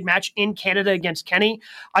that big match in Canada against Kenny,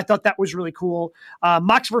 I thought that was really cool.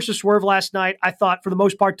 Mox versus Swerve last night, I thought for the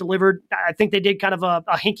most part delivered. I think they did kind of a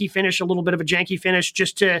hinky finish, a little bit of a janky finish,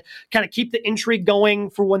 just to kind of keep the intrigue going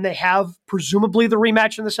for when they have presumably the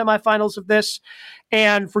rematch in the semifinals of this.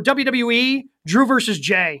 And for WWE, Drew versus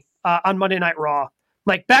Jay on Monday Night Raw.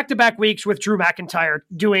 Like back-to-back weeks with Drew McIntyre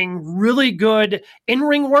doing really good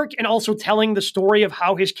in-ring work and also telling the story of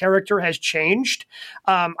how his character has changed.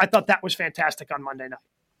 I thought that was fantastic on Monday night.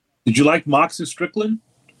 Did you like Mox and Strickland?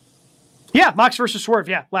 Yeah, Mox versus Swerve.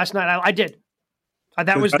 Yeah, last night I did.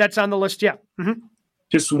 That's on the list. Yeah. Mm-hmm.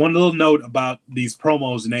 just one little note about these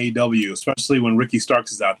promos in AEW, especially when Ricky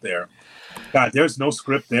Starks is out there. God, there's no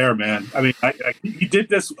script there, man. I mean, he did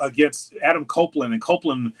this against Adam Copeland, and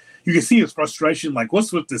Copeland, you can see his frustration. Like,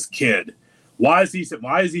 what's with this kid? Why is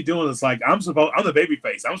he doing this? Like, I'm the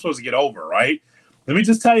babyface. I'm supposed to get over, right? Let me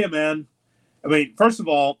just tell you, man. I mean, first of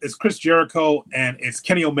all, it's Chris Jericho and it's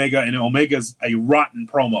Kenny Omega, and Omega's a rotten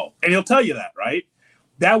promo, and he'll tell you that, right?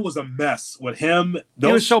 That was a mess with him. It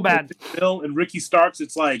was so bad. Bill and Ricky Starks.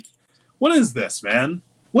 It's like, what is this, man?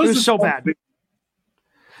 What is this so bad?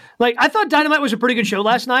 Like, I thought Dynamite was a pretty good show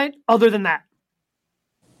last night, other than that.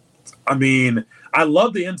 I mean, I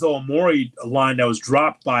love the Enzo Amore line that was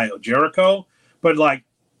dropped by Jericho, but like,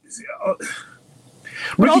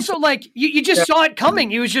 but also like you just saw it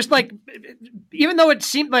coming. He was just like, even though it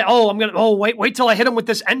seemed like, wait till I hit him with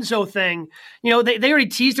this Enzo thing. You know, they already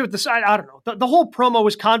teased it with the side. I don't know. The whole promo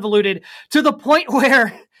was convoluted to the point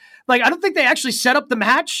where, like, I don't think they actually set up the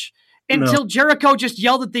match until Jericho just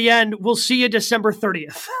yelled at the end, "We'll see you December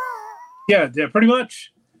 30th." Yeah, pretty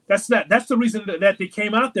much. That's the reason that they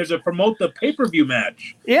came out there, to promote the pay-per-view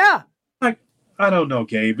match. Yeah. Like, I don't know,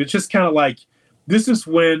 Gabe. It's just kind of like, this is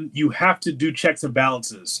when you have to do checks and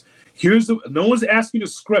balances. No one's asking you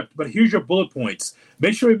to script, but here's your bullet points.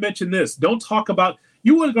 Make sure you mention this. Don't talk about,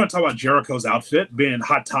 you weren't going to talk about Jericho's outfit being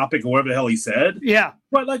Hot Topic or whatever the hell he said. Yeah.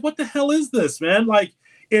 But like, what the hell is this, man? Like,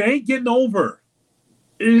 it ain't getting over.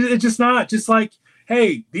 It's just not. Just like,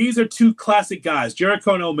 hey, these are two classic guys,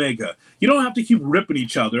 Jericho and Omega. You don't have to keep ripping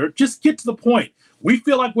each other. Just get to the point. We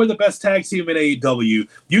feel like we're the best tag team in AEW.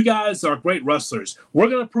 You guys are great wrestlers. We're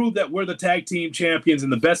going to prove that we're the tag team champions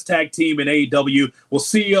and the best tag team in AEW. We'll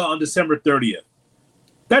see you on December 30th.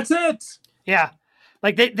 That's it. Yeah.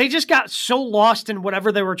 Like, they just got so lost in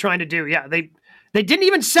whatever they were trying to do. Yeah, they didn't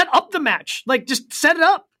even set up the match. Like, just set it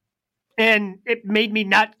up. And it made me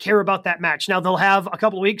not care about that match. Now, they'll have a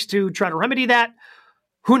couple of weeks to try to remedy that.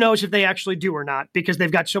 Who knows if they actually do or not, because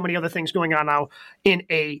they've got so many other things going on now in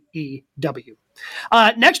AEW.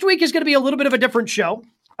 Next week is going to be a little bit of a different show.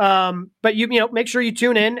 But you know, make sure you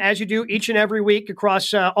tune in as you do each and every week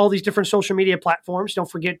across all these different social media platforms. Don't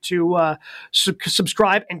forget to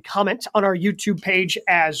subscribe and comment on our YouTube page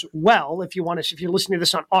as well. If you're listening to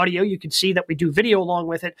this on audio, you can see that we do video along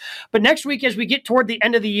with it. But next week, as we get toward the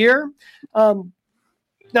end of the year, now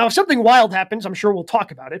if something wild happens, I'm sure we'll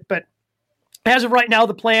talk about it. But as of right now,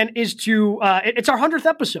 the plan is to, it's our 100th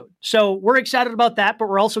episode. So we're excited about that, but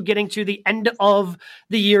we're also getting to the end of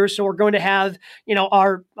the year. So we're going to have, you know,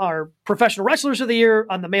 our professional wrestlers of the year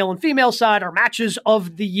on the male and female side, our matches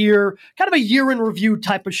of the year, kind of a year in review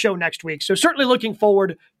type of show next week. So certainly looking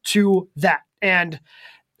forward to that. And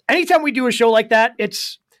anytime we do a show like that,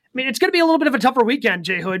 it's going to be a little bit of a tougher weekend,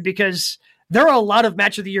 Jay Hood, because there are a lot of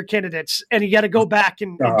match of the year candidates and you got to go back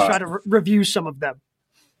and try to review some of them.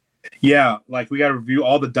 Yeah, like we got to review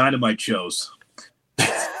all the Dynamite shows.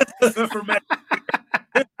 For Matt.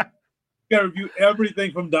 We got to review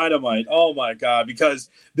everything from Dynamite. Oh my God,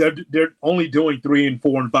 because they're only doing 3 and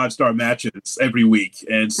 4 and 5 star matches every week,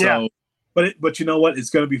 and so. Yeah. But you know what?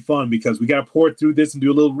 It's going to be fun because we got to pour through this and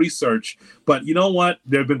do a little research. But you know what?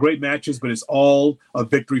 There have been great matches, but it's all a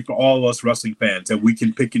victory for all of us wrestling fans that we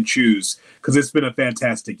can pick and choose because it's been a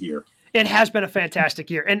fantastic year. It has been a fantastic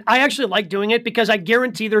year. And I actually like doing it because I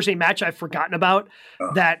guarantee there's a match I've forgotten about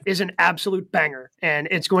that is an absolute banger. And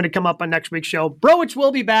it's going to come up on next week's show. Browich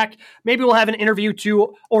will be back. Maybe we'll have an interview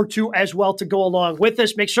or two as well to go along with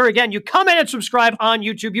this. Make sure, again, you comment and subscribe on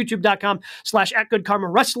YouTube,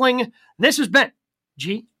 youtube.com/@GoodKarmaWrestling. This has been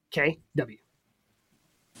GKW.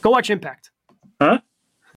 Go watch Impact. Huh?